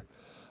over.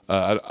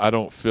 I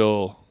don't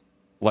feel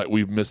like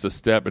we've missed a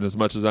step, and as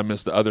much as I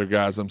miss the other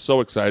guys, I'm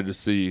so excited to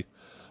see.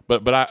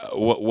 But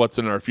what's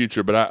in our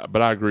future? But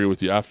I agree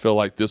with you. I feel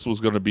like this was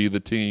going to be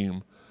the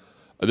team.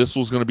 This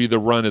was going to be the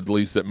run, at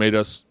least, that made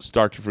us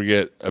start to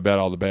forget about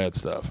all the bad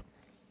stuff.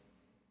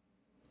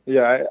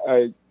 Yeah,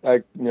 I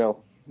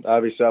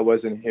obviously I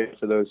wasn't here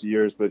for those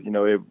years, but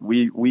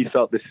we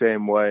felt the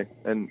same way,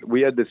 and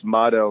we had this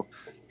motto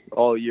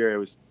all year. It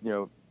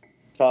was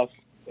tough.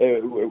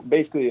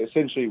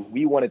 Essentially,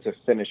 we wanted to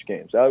finish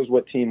games. That was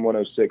what Team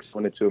 106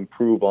 wanted to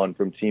improve on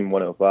from Team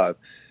 105.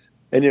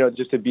 And,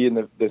 just to be in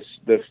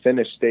the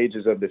finished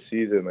stages of the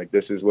season, like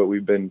this is what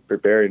we've been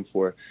preparing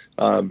for.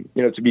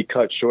 To be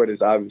cut short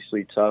is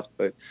obviously tough,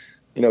 but,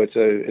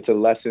 it's a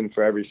lesson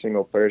for every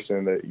single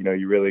person that,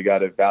 you really got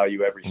to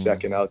value every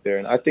second out there.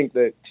 And I think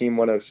that Team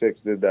 106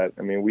 did that.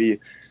 I mean,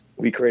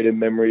 we created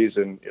memories,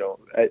 and,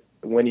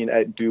 winning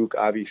at Duke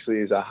obviously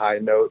is a high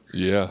note.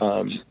 Yeah.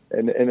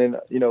 And then,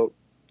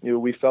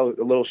 we fell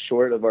a little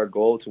short of our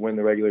goal to win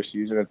the regular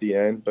season at the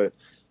end, but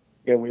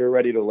we were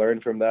ready to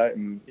learn from that,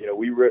 and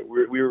we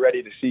were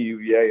ready to see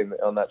UVA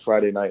on that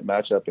Friday night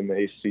matchup in the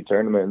ACC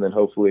tournament, and then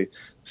hopefully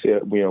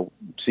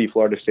see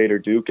Florida State or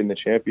Duke in the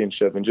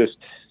championship, and just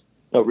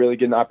really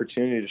get an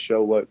opportunity to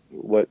show what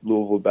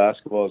Louisville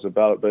basketball is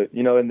about. But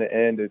in the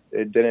end,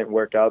 it didn't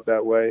work out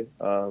that way,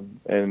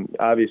 and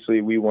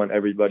obviously we want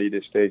everybody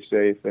to stay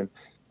safe, and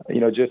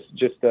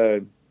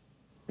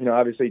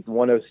obviously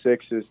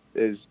 106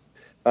 is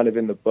kind of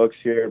in the books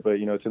here, but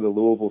to the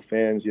Louisville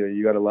fans,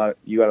 you have a lot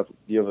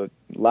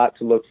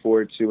to look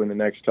forward to in the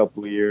next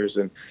couple of years,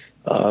 and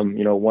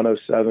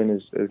 107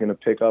 is going to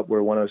pick up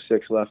where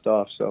 106 left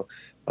off. So,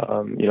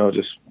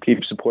 just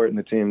keep supporting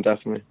the team,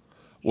 definitely.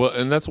 Well,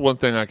 and that's one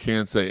thing I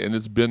can say, and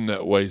it's been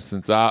that way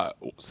since I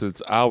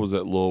was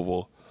at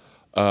Louisville.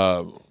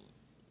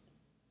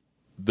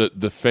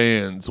 The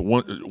fans,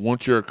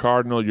 once you're a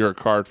Cardinal, you're a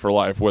Card for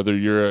life. Whether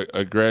you're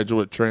a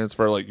graduate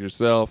transfer like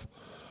yourself,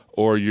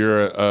 or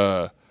you're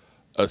a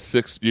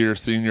 6-year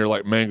senior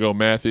like Mango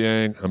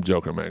Mathiang. I'm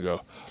joking,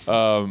 Mango.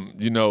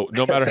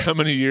 No matter how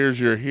many years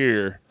you're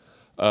here,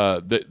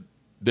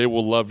 they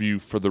will love you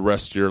for the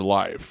rest of your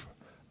life,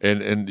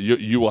 and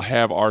you will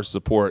have our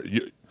support.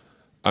 You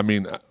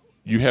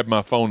have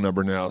my phone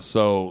number now,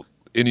 so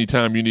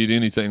anytime you need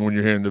anything when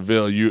you're here in the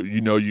Ville, you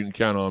know you can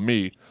count on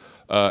me.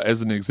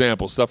 As an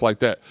example, stuff like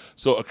that.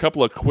 So a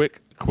couple of quick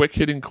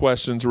hitting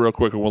questions real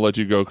quick, and we'll let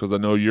you go because I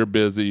know you're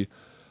busy,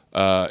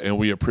 and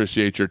we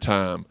appreciate your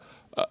time.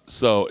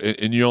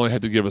 And you only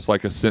have to give us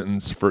like a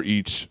sentence for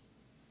each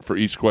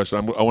question.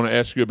 I want to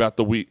ask you about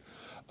the week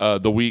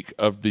of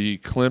the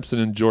Clemson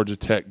and Georgia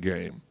Tech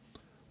game.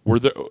 Were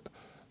there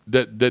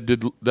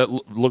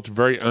that looked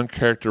very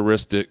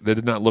uncharacteristic? That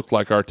did not look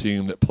like our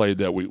team that played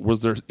that week. Was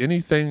there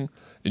anything?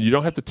 And you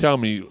don't have to tell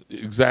me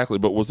exactly,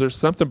 but was there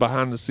something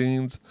behind the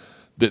scenes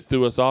that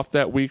threw us off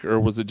that week, or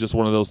was it just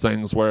one of those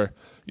things where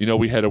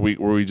we had a week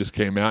where we just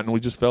came out and we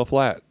just fell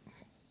flat?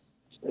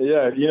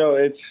 Yeah,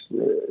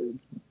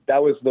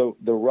 that was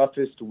the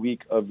roughest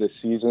week of the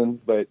season.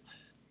 But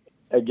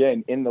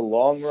again, in the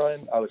long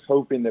run, I was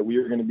hoping that we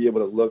were going to be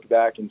able to look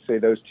back and say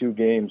those two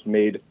games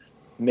made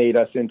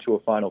us into a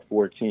Final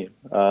Four team.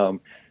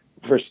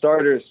 For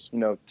starters,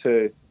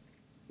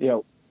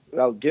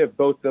 I'll give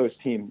both those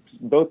teams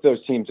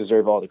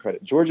deserve all the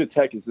credit. Georgia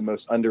Tech is the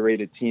most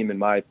underrated team, in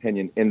my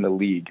opinion, in the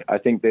league. I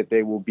think that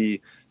they will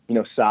be,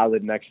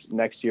 solid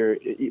next year.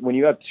 When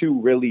you have two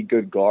really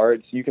good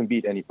guards, you can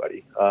beat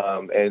anybody.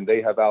 And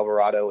they have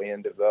Alvarado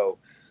and DeVoe.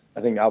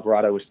 I think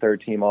Alvarado was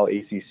third team All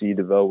ACC.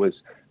 DeVoe was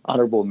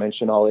honorable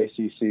mention All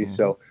ACC. Mm-hmm.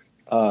 So,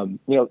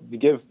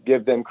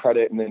 give them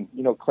credit. And then,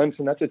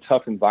 Clemson, that's a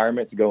tough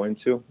environment to go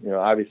into.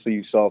 Obviously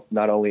you saw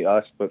not only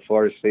us, but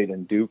Florida State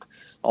and Duke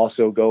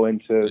also go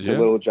into the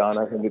Little John,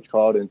 I think it's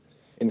called, and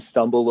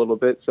stumble a little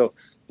bit. So,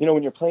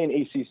 when you're playing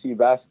ACC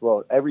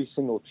basketball, every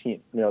single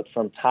team,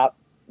 from top,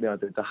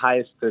 the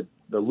highest, the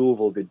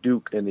Louisville, the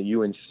Duke, and the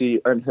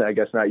UNC, or I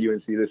guess not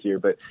UNC this year,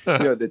 but,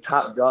 the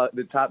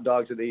top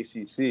dogs of the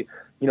ACC,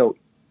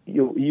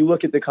 you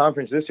look at the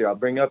conference this year, I'll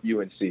bring up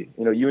UNC.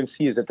 UNC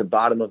is at the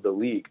bottom of the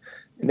league,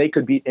 and they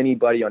could beat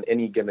anybody on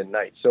any given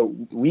night. So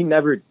we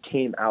never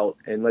came out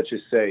and let's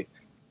just say,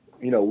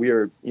 we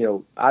were,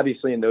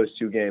 obviously in those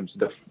two games,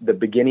 the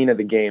beginning of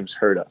the games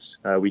hurt us.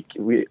 I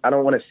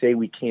don't want to say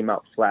we came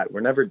out flat.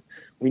 You're never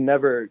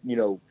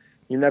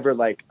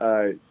like,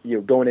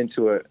 going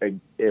into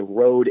a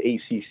road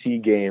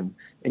ACC game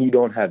and you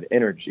don't have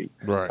energy.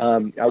 Right.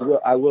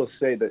 I will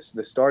say this,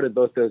 the start of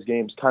both those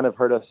games kind of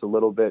hurt us a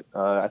little bit.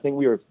 I think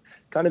we were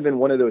kind of in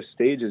one of those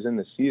stages in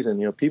the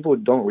season. People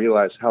don't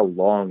realize how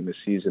long the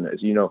season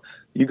is. You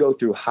go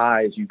through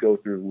highs, you go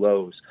through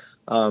lows.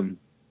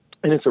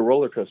 And it's a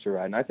roller coaster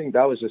ride. And I think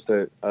that was just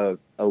a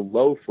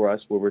low for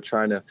us where we're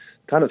trying to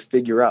kind of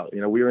figure out,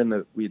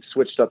 we'd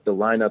switched up the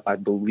lineup. I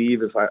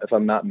believe if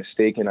I'm not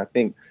mistaken, I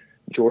think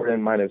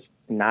Jordan might've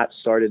not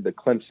started the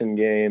Clemson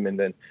game. And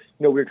then,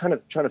 we were kind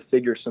of trying to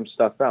figure some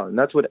stuff out. And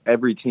that's what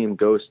every team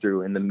goes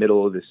through in the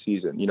middle of the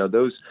season.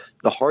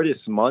 The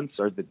hardest months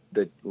are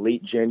the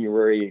late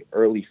January,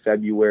 early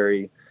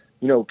February,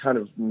 kind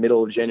of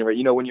middle of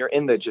January, when you're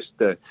in the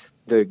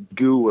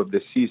goo of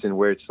the season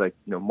where it's like,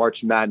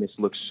 March Madness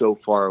looks so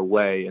far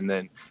away. And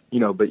then,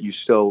 but you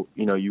still,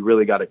 you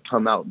really got to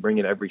come out and bring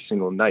it every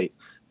single night.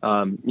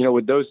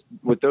 With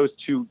those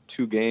two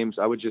games,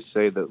 I would just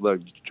say that,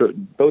 look,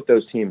 both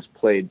those teams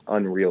played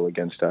unreal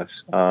against us.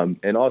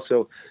 And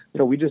also,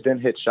 we just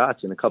didn't hit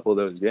shots in a couple of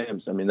those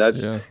games. I mean,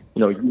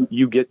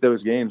 you get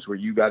those games where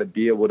you got to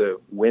be able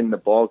to win the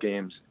ball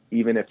games,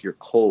 even if you're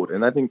cold.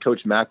 And I think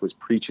Coach Mack was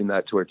preaching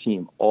that to our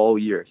team all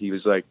year. He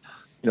was like,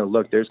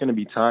 look, there's going to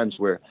be times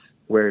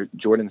where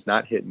Jordan's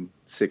not hitting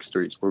 6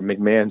 threes, where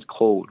McMahon's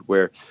cold,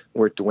 where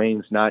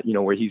Dwayne's not,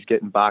 where he's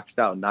getting boxed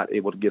out, not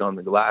able to get on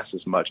the glass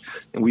as much.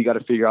 And we got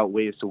to figure out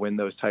ways to win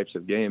those types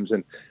of games.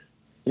 And,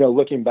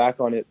 looking back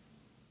on it,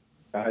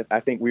 I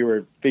think we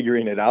were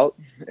figuring it out,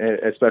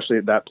 especially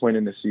at that point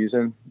in the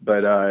season.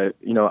 But,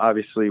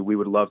 obviously we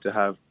would love to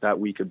have that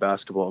week of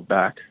basketball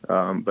back.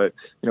 But,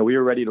 we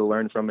were ready to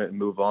learn from it and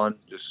move on.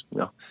 Just,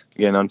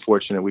 again,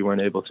 unfortunate we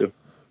weren't able to.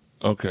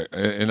 Okay,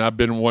 and I've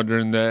been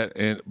wondering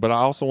that, but I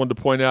also wanted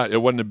to point out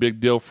it wasn't a big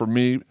deal for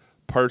me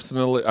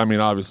personally. I mean,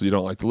 obviously you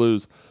don't like to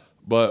lose,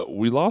 but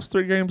we lost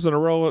 3 games in a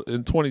row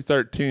in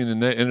 2013,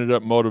 and that ended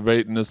up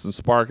motivating us and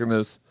sparking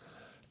us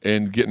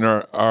and getting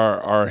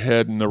our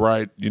head in the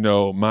right,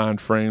 mind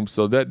frame.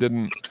 So that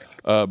didn't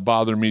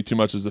bother me too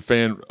much as a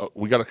fan.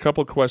 We got a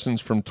couple of questions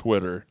from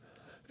Twitter,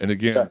 and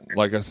again,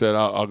 like I said,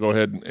 I'll go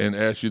ahead and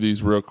ask you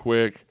these real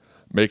quick.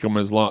 Make them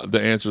the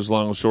answers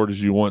long or short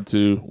as you want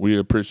to. We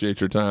appreciate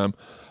your time.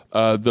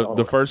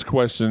 The first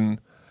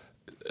question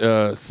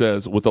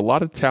says, with a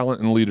lot of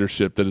talent and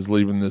leadership that is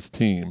leaving this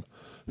team,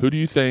 who do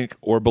you think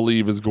or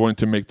believe is going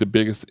to make the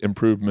biggest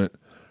improvement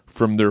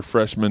from their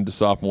freshman to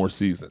sophomore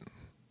season?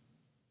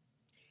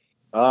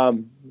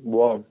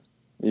 Well,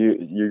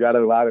 you got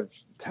a lot of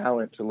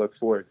talent to look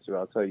forward to.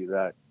 I'll tell you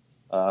that.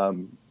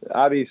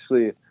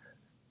 Obviously,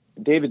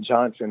 David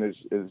Johnson is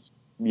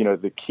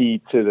the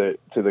key to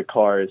the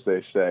car, as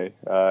they say.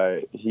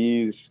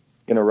 He's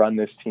going to run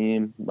this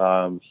team.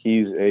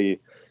 He's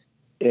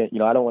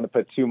I don't want to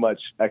put too much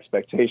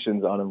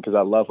expectations on him because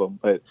I love him,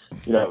 but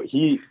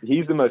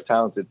he's the most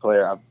talented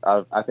player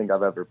I think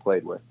I've ever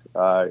played with.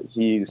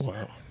 He's.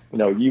 Wow.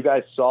 You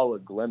guys saw a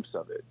glimpse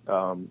of it.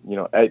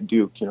 At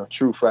Duke,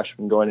 true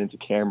freshman going into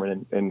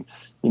Cameron and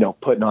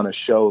putting on a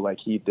show like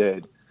he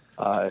did,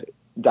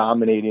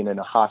 dominating in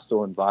a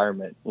hostile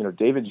environment.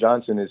 David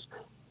Johnson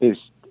is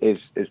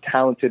as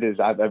talented as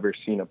I've ever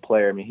seen a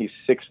player. I mean, he's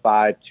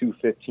 6'5",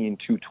 215,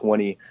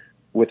 220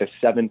 with a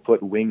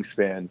 7-foot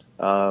wingspan.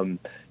 And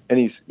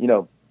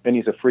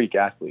he's a freak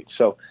athlete.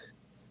 So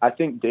I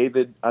think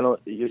David, I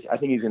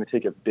think he's going to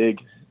take a big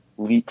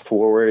leap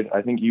forward.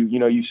 I think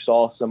you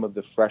saw some of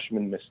the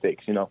freshman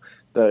mistakes.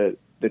 The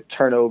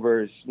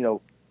turnovers,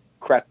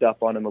 crept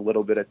up on him a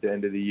little bit at the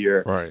end of the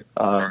year. Right.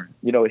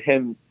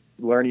 Him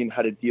learning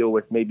how to deal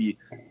with maybe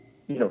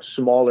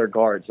smaller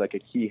guards like a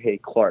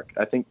Kihei Clark.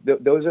 I think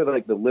those are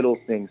like the little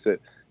things that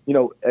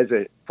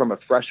from a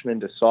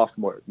freshman to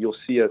sophomore, you'll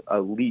see a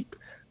leap.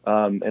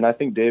 And I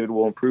think David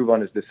will improve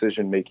on his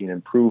decision making,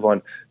 improve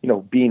on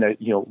being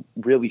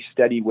really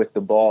steady with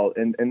the ball,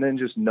 and then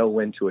just know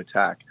when to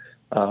attack.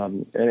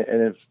 And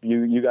if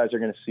you guys are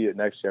going to see it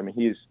next year, I mean,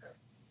 he's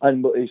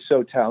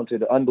so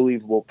talented,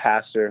 unbelievable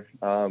passer.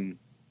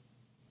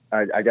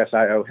 I guess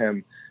I owe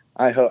him.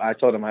 I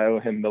told him I owe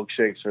him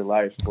milkshakes for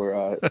life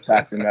for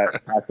passing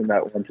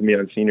that one to me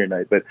on senior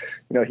night. But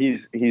he's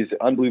an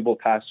unbelievable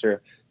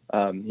passer.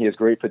 He has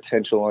great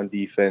potential on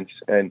defense,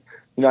 and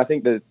I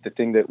think the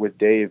thing that with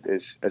Dave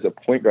is, as a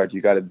point guard, you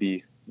got to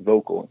be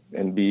vocal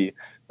and be.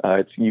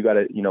 You got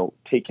to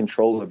take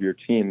control of your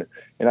team,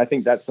 and I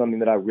think that's something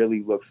that I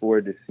really look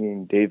forward to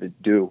seeing David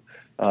do.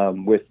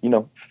 With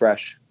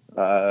fresh,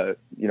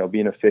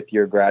 being a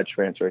fifth-year grad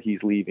transfer,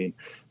 he's leaving.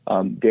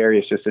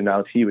 Darius just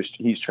announced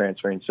he's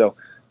transferring. So,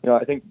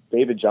 I think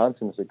David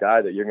Johnson is the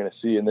guy that you're going to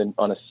see. And then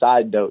on a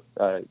side note,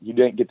 you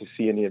didn't get to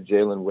see any of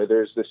Jalen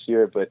Withers this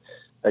year, but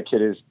that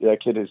kid is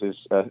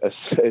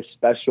a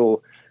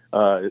special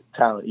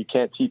talent. You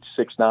can't teach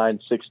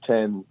 6'9",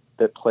 6'10"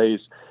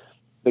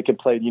 that can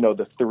play,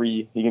 the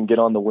three. He can get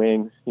on the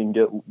wing. He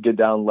can get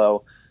down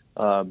low.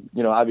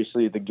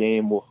 Obviously the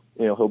game will,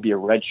 he'll be a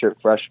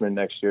redshirt freshman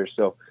next year.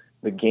 So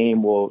the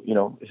game will,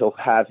 he'll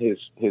have his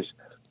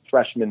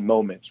freshman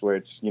moments where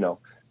it's,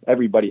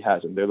 everybody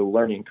has them. They're the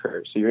learning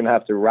curve. So you're going to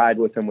have to ride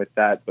with him with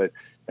that. But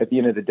at the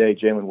end of the day,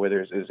 Jalen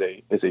Withers is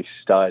a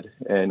stud.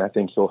 And I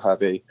think he'll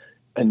have a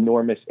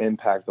enormous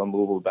impact on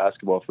Louisville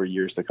basketball for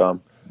years to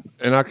come.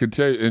 And I can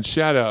tell you, and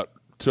shout out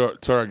to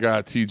our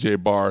guy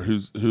TJ Barr,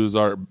 who's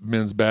our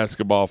men's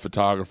basketball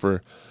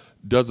photographer,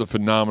 does a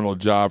phenomenal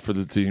job for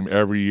the team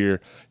every year.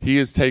 He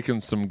has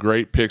taken some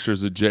great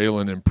pictures of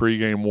Jalen in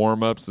pregame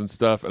warm-ups and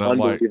stuff, and I'm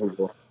like,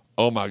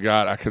 oh my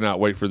God, I cannot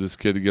wait for this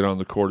kid to get on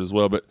the court as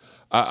well. But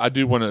I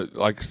do want to,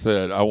 like I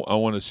said, I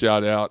want to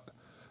shout out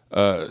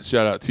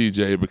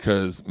TJ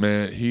because,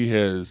 man, he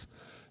has.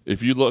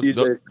 If you look,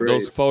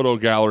 those photo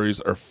galleries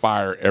are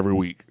fire every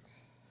week.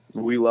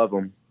 We love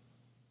them.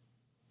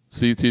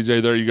 See,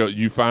 TJ, there you go.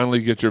 You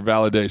finally get your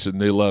validation.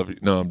 They love you.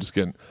 No, I'm just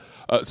kidding.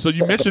 So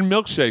you mentioned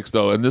milkshakes,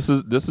 though, and this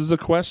is a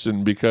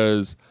question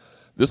because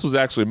this was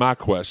actually my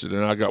question,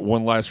 and I got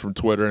one last from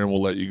Twitter, and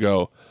we'll let you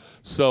go.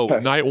 So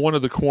night one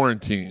of the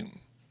quarantine,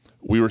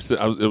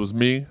 it was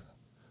me,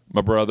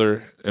 my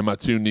brother, and my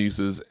two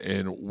nieces,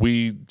 and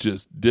we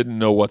just didn't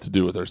know what to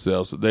do with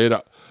ourselves. So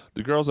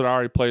the girls had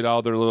already played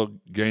all their little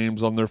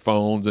games on their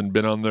phones and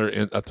been on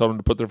and I told them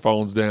to put their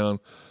phones down.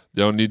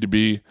 They don't need to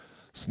be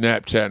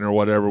Snapchatting or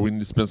whatever. We need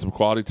to spend some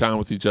quality time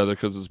with each other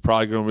because it's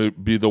probably going to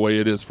be the way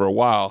it is for a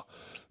while.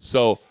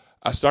 So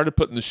I started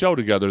putting the show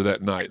together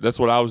that night. That's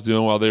what I was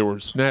doing while they were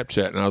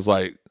Snapchatting. I was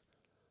like,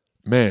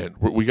 man,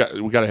 we got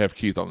to have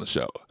Keith on the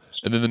show.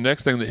 And then the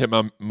next thing that hit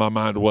my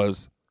mind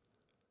was,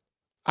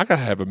 I got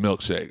to have a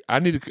milkshake. I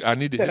need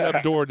to hit up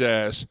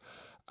DoorDash.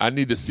 I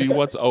need to see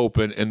what's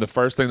open. And the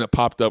first thing that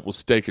popped up was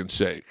Steak and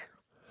Shake.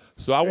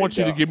 So I want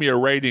you to give me a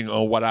rating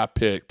on what I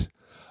picked.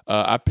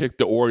 I picked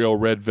the Oreo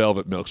Red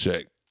Velvet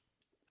milkshake.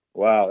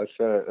 Wow,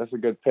 that's a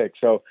good pick.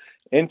 So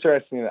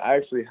interesting. I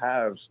actually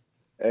have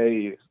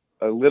a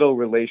little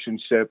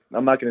relationship.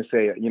 I'm not going to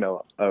say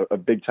a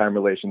big time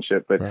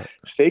relationship, but right.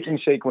 Steak and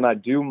Shake. When I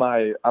do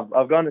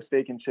I've gone to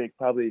Steak and Shake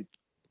probably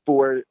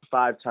 4 or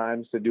 5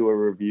 times to do a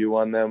review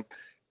on them.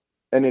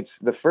 And it's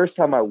the first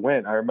time I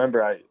went, I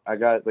remember I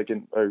got like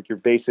your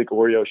basic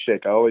Oreo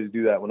shake. I always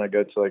do that when I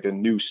go to like a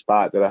new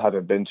spot that I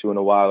haven't been to in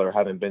a while or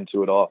haven't been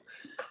to at all.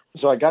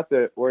 So I got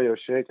the Oreo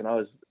shake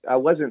and I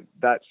wasn't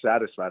that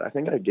satisfied. I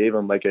think I gave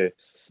them like a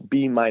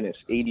B minus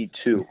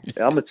 82.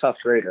 I'm a tough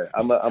grader.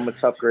 I'm a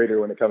tough grader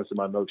when it comes to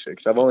my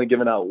milkshakes. I've only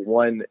given out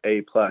one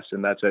A plus,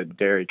 and that's at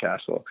Dairy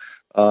Castle.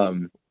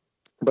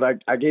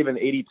 But I gave an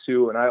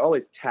 82, and I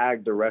always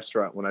tag the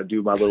restaurant when I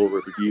do my little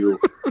review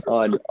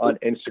on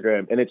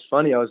Instagram. And it's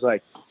funny, I was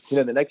like,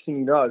 the next thing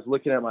you know, I was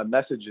looking at my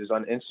messages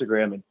on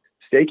Instagram, and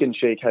Steak and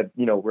Shake had,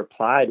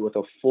 replied with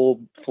a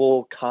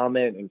full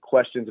comment and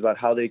questions about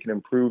how they can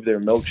improve their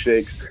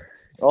milkshakes,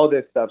 all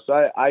this stuff.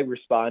 So I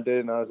responded,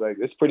 and I was like,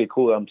 it's pretty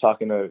cool. I'm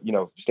talking to,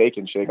 Steak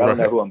and Shake. I don't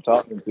know who I'm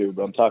talking to,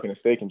 but I'm talking to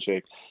Steak and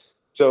Shake.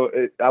 So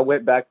I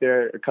went back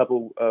there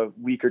a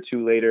week or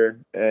two later,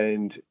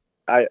 and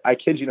I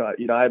kid you not,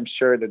 I'm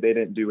sure that they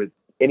didn't do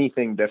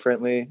anything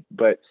differently,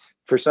 but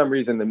for some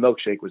reason the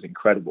milkshake was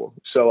incredible.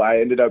 So I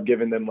ended up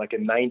giving them like a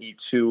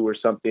 92 or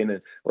something,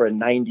 or a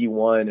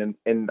 91,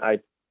 and I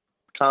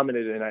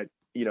commented, and I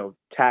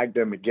tagged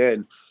them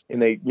again,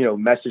 and they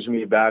messaged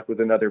me back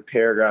with another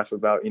paragraph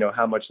about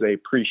how much they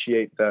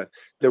appreciate the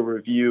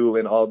review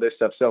and all this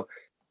stuff. So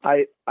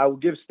I will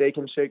give Steak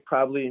and Shake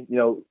probably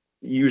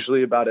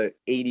usually about a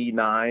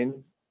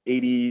 89,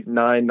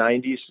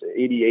 90,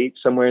 88,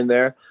 somewhere in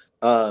there.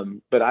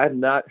 But I have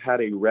not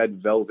had a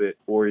red velvet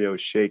Oreo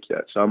shake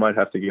yet, so I might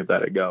have to give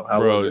that a go.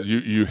 Bro,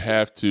 you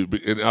have to.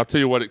 And I'll tell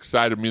you what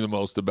excited me the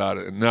most about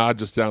it. And now I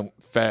just sound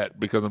fat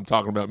because I'm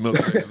talking about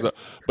milkshakes.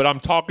 But I'm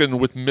talking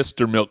with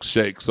Mr.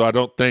 Milkshake, so I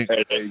don't think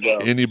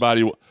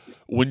anybody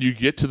 – when you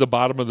get to the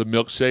bottom of the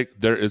milkshake,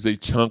 there is a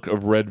chunk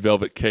of red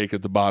velvet cake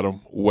at the bottom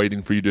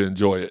waiting for you to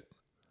enjoy it.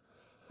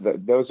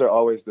 Those are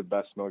always the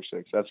best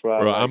milkshakes. That's why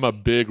I'm a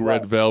big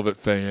red velvet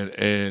fan,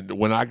 and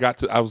when I got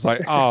to, I was like,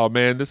 "Oh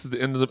man, this is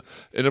the end of the."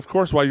 And of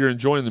course, while you're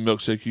enjoying the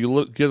milkshake,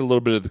 you get a little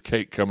bit of the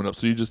cake coming up,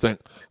 so you just think,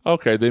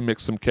 "Okay, they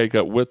mixed some cake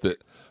up with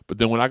it." But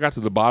then when I got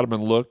to the bottom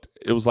and looked,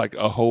 it was like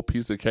a whole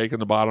piece of cake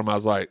in the bottom. I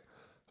was like,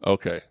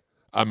 "Okay,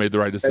 I made the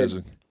right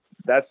decision."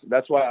 And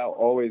that's why I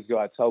always go.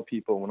 I tell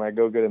people when I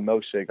go get a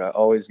milkshake, I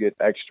always get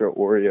extra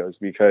Oreos,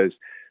 because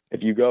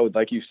if you go,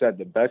 like you said,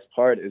 the best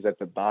part is at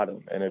the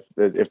bottom. And if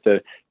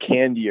the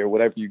candy or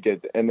whatever you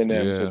get, the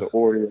M&Ms or the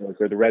Oreos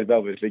or the red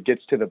velvet, if it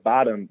gets to the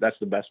bottom, that's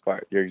the best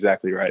part. You're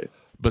exactly right.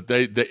 But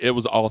it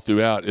was all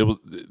throughout. It was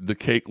the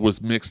cake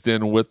was mixed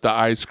in with the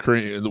ice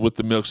cream, with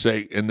the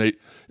milkshake, and it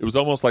was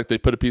almost like they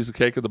put a piece of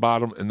cake at the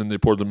bottom and then they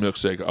poured the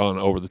milkshake on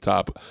over the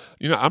top.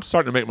 I'm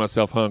starting to make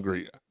myself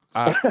hungry.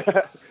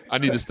 I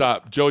need to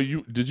stop. Joe,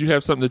 did you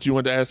have something that you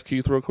wanted to ask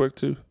Keith real quick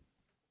too?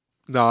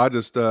 No, I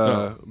just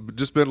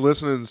been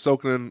listening and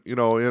soaking in,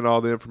 in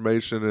all the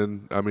information,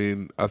 and I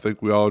mean, I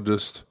think we all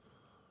just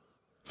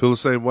feel the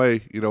same way,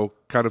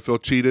 kind of feel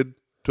cheated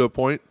to a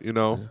point,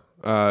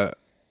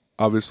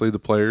 obviously the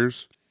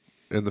players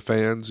and the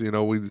fans,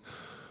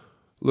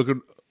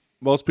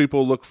 most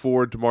people look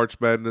forward to March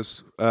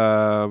Madness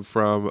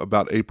from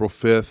about April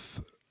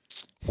 5th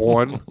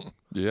on.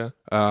 Yeah.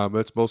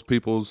 That's most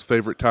people's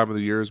favorite time of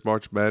the year is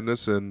March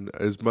Madness, and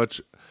as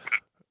much,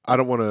 I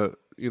don't want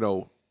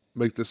to,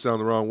 make this sound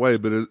the wrong way,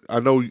 but I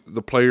know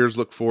the players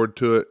look forward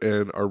to it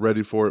and are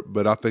ready for it,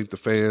 but I think the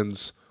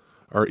fans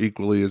are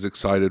equally as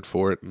excited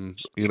for it. And,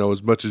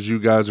 as much as you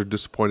guys are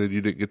disappointed you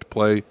didn't get to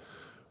play,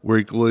 we're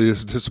equally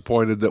as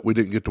disappointed that we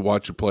didn't get to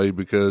watch you play,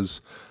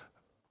 because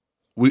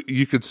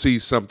you could see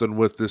something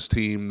with this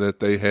team that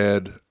they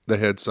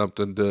had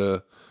something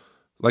to,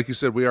 like you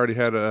said, we already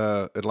had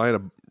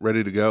Atlanta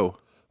ready to go.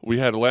 We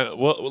had Atlanta.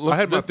 Well, I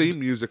had my theme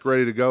music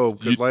ready to go,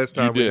 because last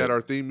time we had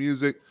our theme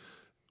music,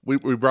 we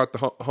brought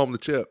home the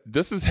chip.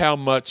 This is how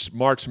much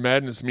March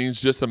Madness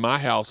means just in my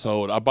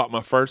household. I bought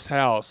my first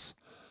house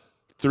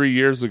 3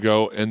 years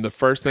ago, and the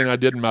first thing I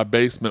did in my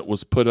basement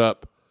was put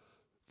up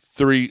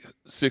 3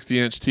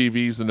 60-inch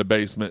TVs in the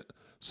basement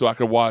so I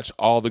could watch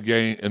all the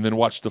game, and then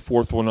watch the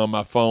fourth one on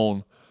my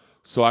phone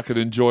so I could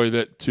enjoy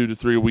that 2 to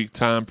 3 week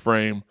time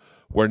frame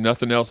where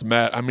nothing else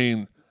mattered. I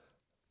mean,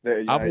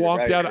 I've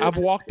walked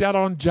out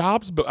on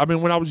jobs, but I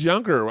mean, when I was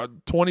younger,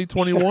 20,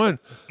 21,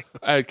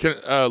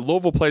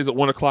 Louisville plays at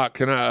 1:00.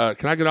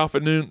 Can I get off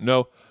at noon?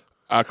 No,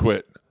 I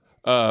quit.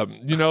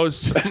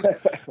 It's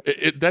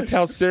that's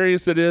how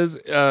serious it is.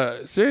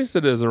 Serious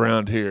it is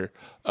around here.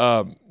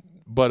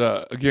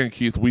 But again,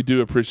 Keith, we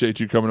do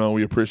appreciate you coming on.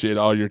 We appreciate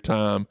all your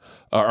time.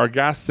 Our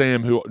guy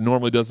Sam, who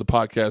normally does the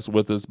podcast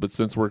with us, but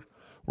since we're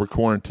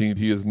quarantined,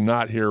 he is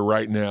not here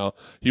right now.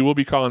 He will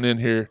be calling in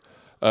here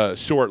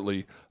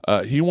shortly.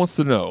 He wants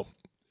to know,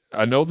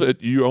 I know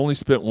that you only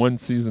spent one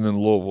season in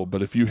Louisville,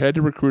 but if you had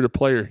to recruit a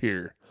player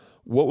here,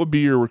 what would be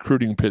your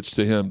recruiting pitch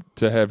to him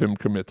to have him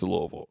commit to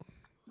Louisville?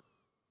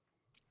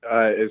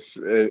 Are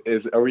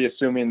we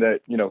assuming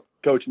that,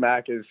 Coach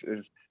Mack is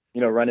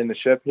running the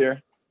ship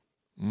here?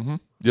 Mm-hmm.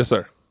 Yes,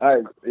 sir.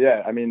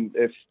 Yeah. I mean,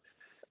 if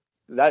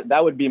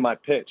that would be my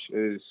pitch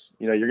is,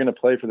 you're going to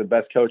play for the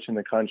best coach in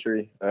the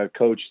country, a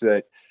coach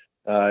that,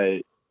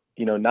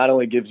 not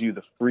only gives you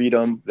the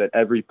freedom that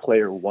every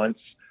player wants,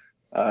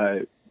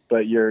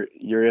 but you're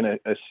in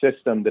a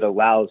system that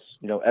allows,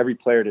 every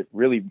player to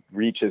really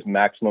reach his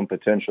maximum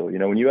potential.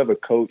 When you have a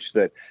coach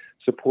that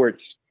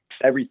supports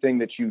everything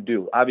that you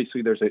do,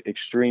 obviously there's an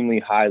extremely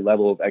high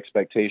level of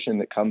expectation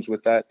that comes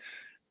with that.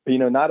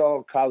 not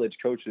all college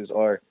coaches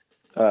are,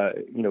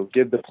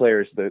 give the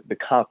players the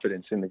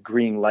confidence and the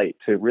green light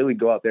to really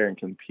go out there and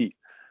compete.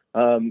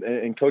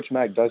 And Coach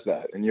Mack does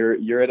that. And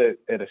you're at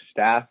a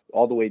staff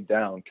all the way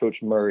down. Coach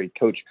Murray,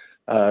 Coach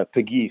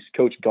Pegues,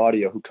 Coach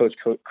Gaudio, who coached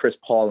Chris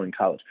Paul in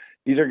college.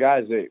 These are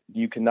guys that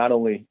you can not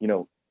only,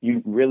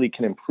 you really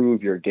can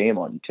improve your game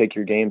on. You take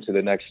your game to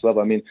the next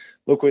level. I mean,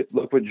 look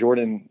what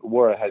Jordan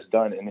Nwora has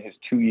done in his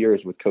 2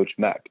 years with Coach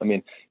Mack. I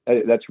mean,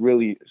 that's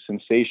really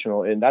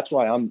sensational, and that's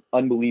why I'm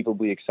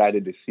unbelievably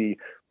excited to see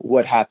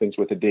what happens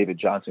with a David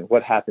Johnson,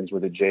 what happens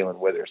with a Jalen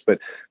Withers. But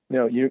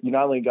you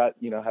not only got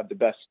have the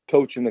best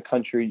coach in the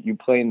country, you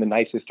play in the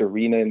nicest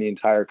arena in the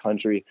entire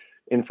country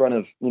in front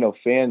of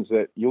fans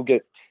that you'll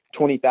get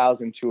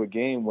 20,000 to a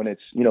game when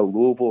it's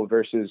Louisville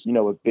versus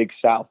a Big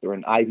South or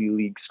an Ivy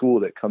League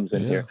school that comes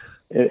in here,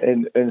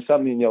 and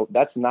something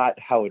that's not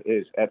how it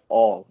is at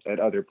all at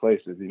other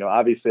places.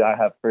 Obviously I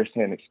have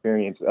firsthand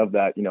experience of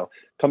that,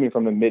 coming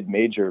from a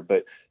mid-major,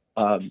 but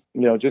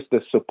just the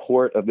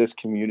support of this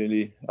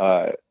community.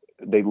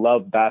 They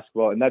love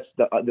basketball, and that's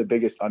the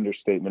biggest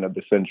understatement of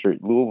the century.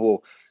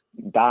 Louisville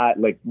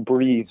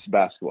breathes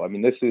basketball. I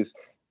mean, this is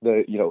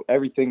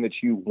everything that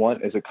you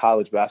want as a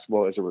college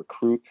basketball, as a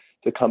recruit,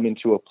 to come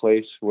into a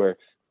place where,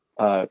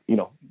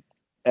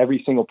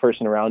 every single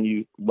person around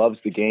you loves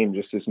the game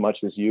just as much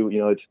as you.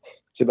 It's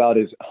about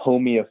as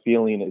homey a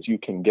feeling as you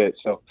can get.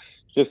 So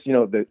just,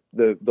 the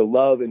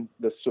love and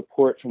the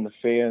support from the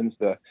fans,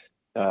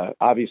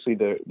 obviously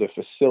the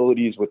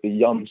facilities with the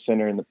Yum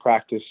Center and the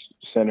practice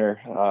center,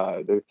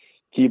 the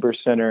Heber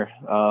Center,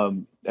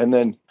 and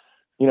then,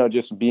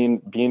 just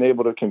being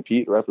able to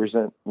compete,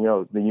 represent,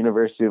 the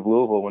University of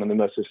Louisville, one of the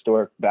most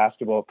historic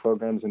basketball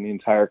programs in the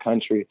entire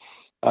country.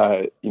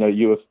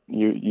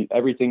 You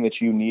everything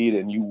that you need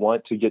and you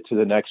want to get to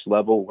the next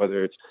level,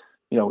 whether it's,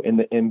 in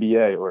the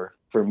NBA or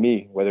for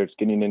me, whether it's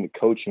getting into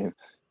coaching,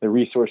 the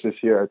resources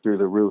here are through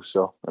the roof.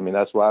 So, I mean,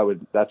 that's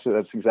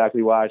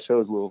exactly why I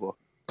chose Louisville.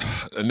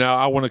 Now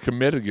I want to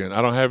commit again.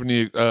 I don't have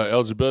any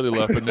eligibility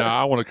left, but now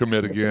I want to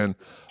commit again.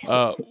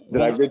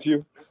 Did I get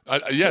you?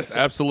 Yes,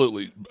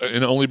 absolutely,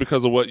 and only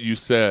because of what you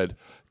said,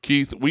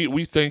 Keith.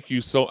 We thank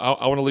you so.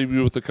 I want to leave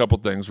you with a couple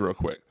things real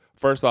quick.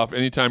 First off,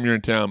 anytime you're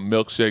in town,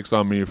 milkshakes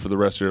on me for the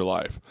rest of your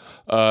life.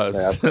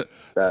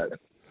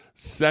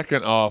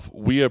 Second off,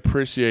 we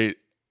appreciate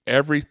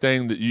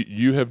everything that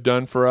you have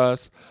done for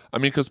us. I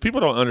mean, because people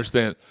don't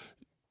understand.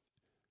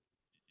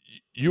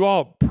 You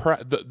all,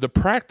 the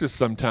practice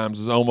sometimes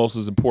is almost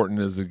as important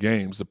as the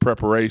games, the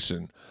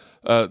preparation.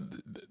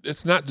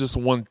 It's not just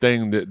one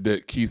thing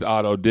that Keith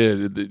Oddo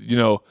did.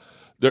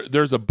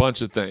 There's a bunch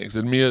of things.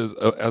 And me,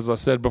 as I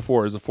said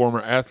before, as a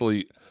former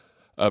athlete,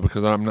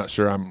 because I'm not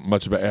sure I'm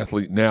much of an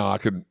athlete now. I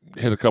could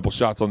hit a couple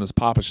shots on this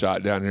Papa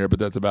shot down here, but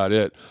that's about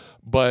it.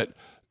 But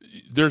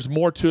there's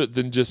more to it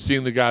than just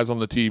seeing the guys on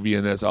the TV,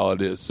 and that's all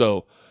it is.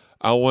 So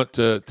I want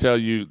to tell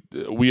you,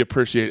 we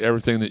appreciate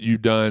everything that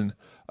you've done.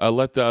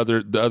 Let the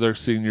other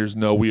seniors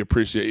know we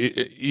appreciate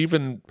it,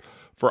 even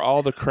for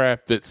all the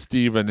crap that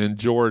Steven and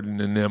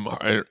Jordan and them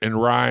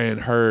and Ryan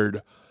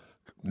heard,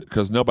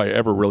 because nobody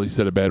ever really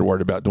said a bad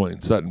word about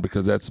Dwayne Sutton,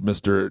 because that's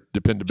Mr.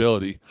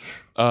 Dependability.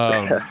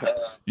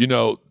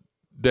 That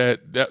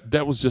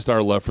was just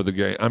our love for the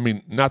game. I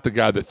mean, not the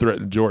guy that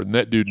threatened Jordan.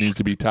 That dude needs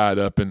to be tied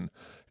up and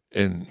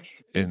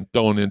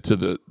thrown into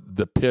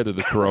the pit of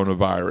the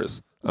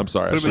coronavirus. I'm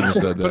sorry, I shouldn't have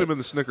said that. Put him in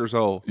the Snickers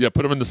hole. Yeah,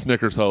 put him in the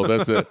Snickers hole.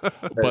 That's it.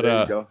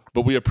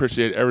 But we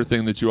appreciate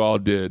everything that you all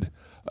did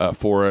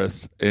for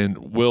us, and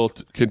will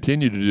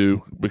continue to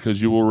do,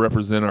 because you will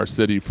represent our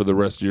city for the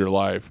rest of your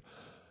life.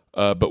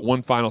 But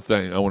one final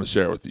thing I want to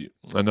share with you.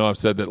 I know I've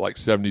said that like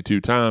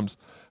 72 times,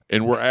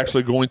 and we're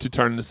actually going to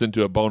turn this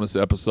into a bonus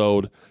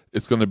episode.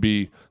 It's going to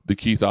be the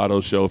Keith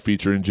Oddo Show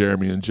featuring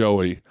Jeremy and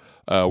Joey.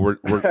 We're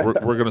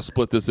going to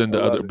split this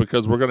into other,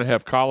 because we're going to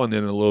have Colin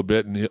in a little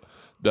bit, and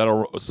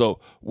so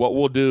what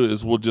we'll do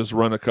is we'll just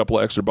run a couple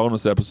of extra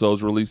bonus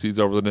episodes, release these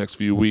over the next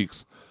few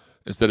weeks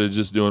instead of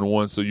just doing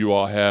one, so you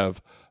all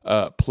have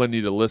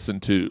plenty to listen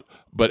to.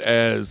 But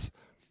as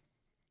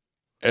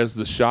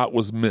the shot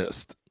was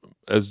missed,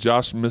 as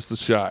Josh missed the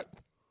shot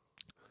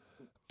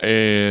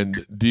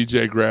and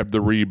DJ grabbed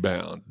the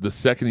rebound, the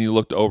second he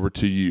looked over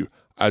to you,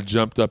 I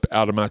jumped up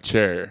out of my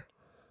chair.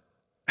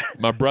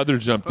 My brother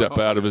jumped up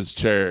out of his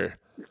chair.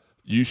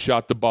 You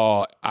shot the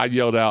ball. I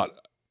yelled out,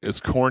 as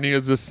corny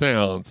as this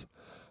sounds,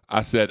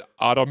 I said,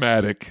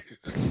 automatic.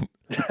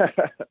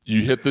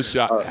 You hit the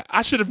shot.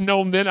 I should have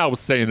known then I was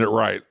saying it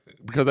right,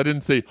 because I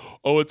didn't say,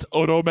 oh, it's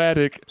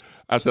automatic.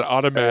 I said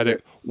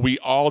automatic. We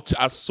all,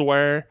 I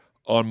swear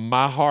on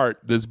my heart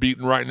that's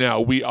beating right now,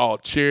 we all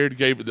cheered,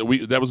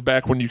 that was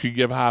back when you could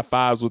give high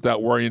fives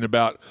without worrying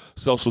about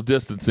social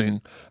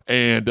distancing.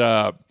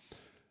 And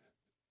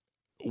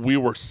we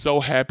were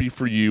so happy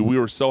for you. We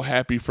were so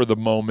happy for the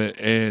moment.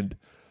 And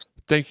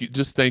thank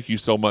you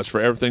so much for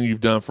everything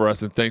you've done for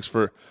us, and thanks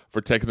for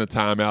taking the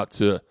time out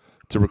to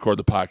record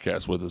the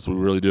podcast with us. We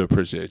really do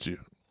appreciate you.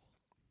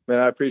 Man,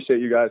 I appreciate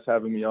you guys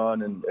having me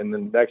on, and the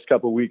next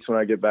couple of weeks when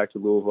I get back to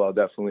Louisville, I'll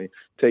definitely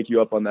take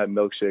you up on that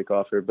milkshake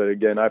offer. But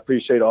again, I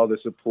appreciate all the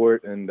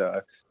support, and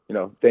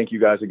thank you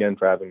guys again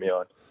for having me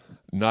on.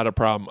 Not a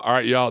problem. All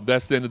right, y'all.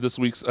 That's the end of this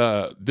week's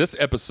this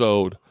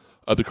episode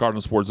of the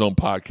Cardinal Sports Zone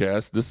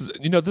podcast. This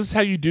is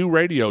how you do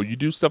radio. You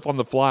do stuff on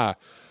the fly.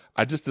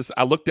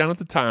 I look down at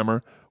the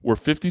timer. We're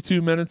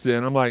 52 minutes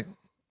in. I'm like,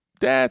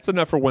 that's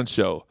enough for one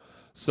show.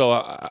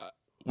 So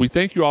we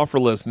thank you all for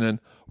listening.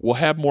 We'll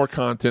have more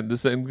content.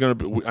 This ain't going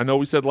to be. I know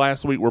we said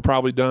last week we're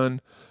probably done.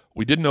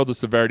 We didn't know the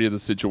severity of the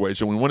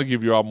situation. We want to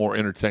give you all more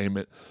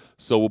entertainment.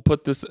 So we'll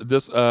put this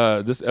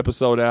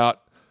episode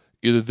out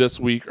either this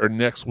week or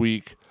next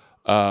week.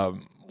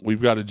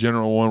 We've got a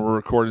general one we're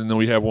recording, and then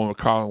we have one with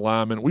Colin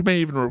Lyman. We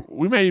may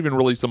even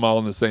release them all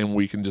in the same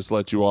week and just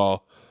let you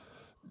all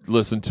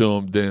listen to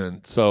them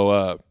then.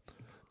 So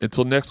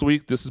until next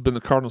week, this has been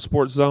the Cardinal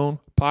Sports Zone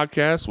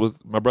podcast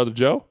with my brother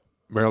Joe.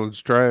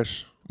 Maryland's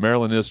trash.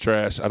 Maryland is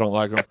trash. I don't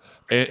like them.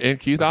 And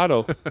Keith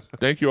Otto.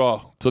 Thank you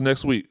all. Till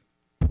next week.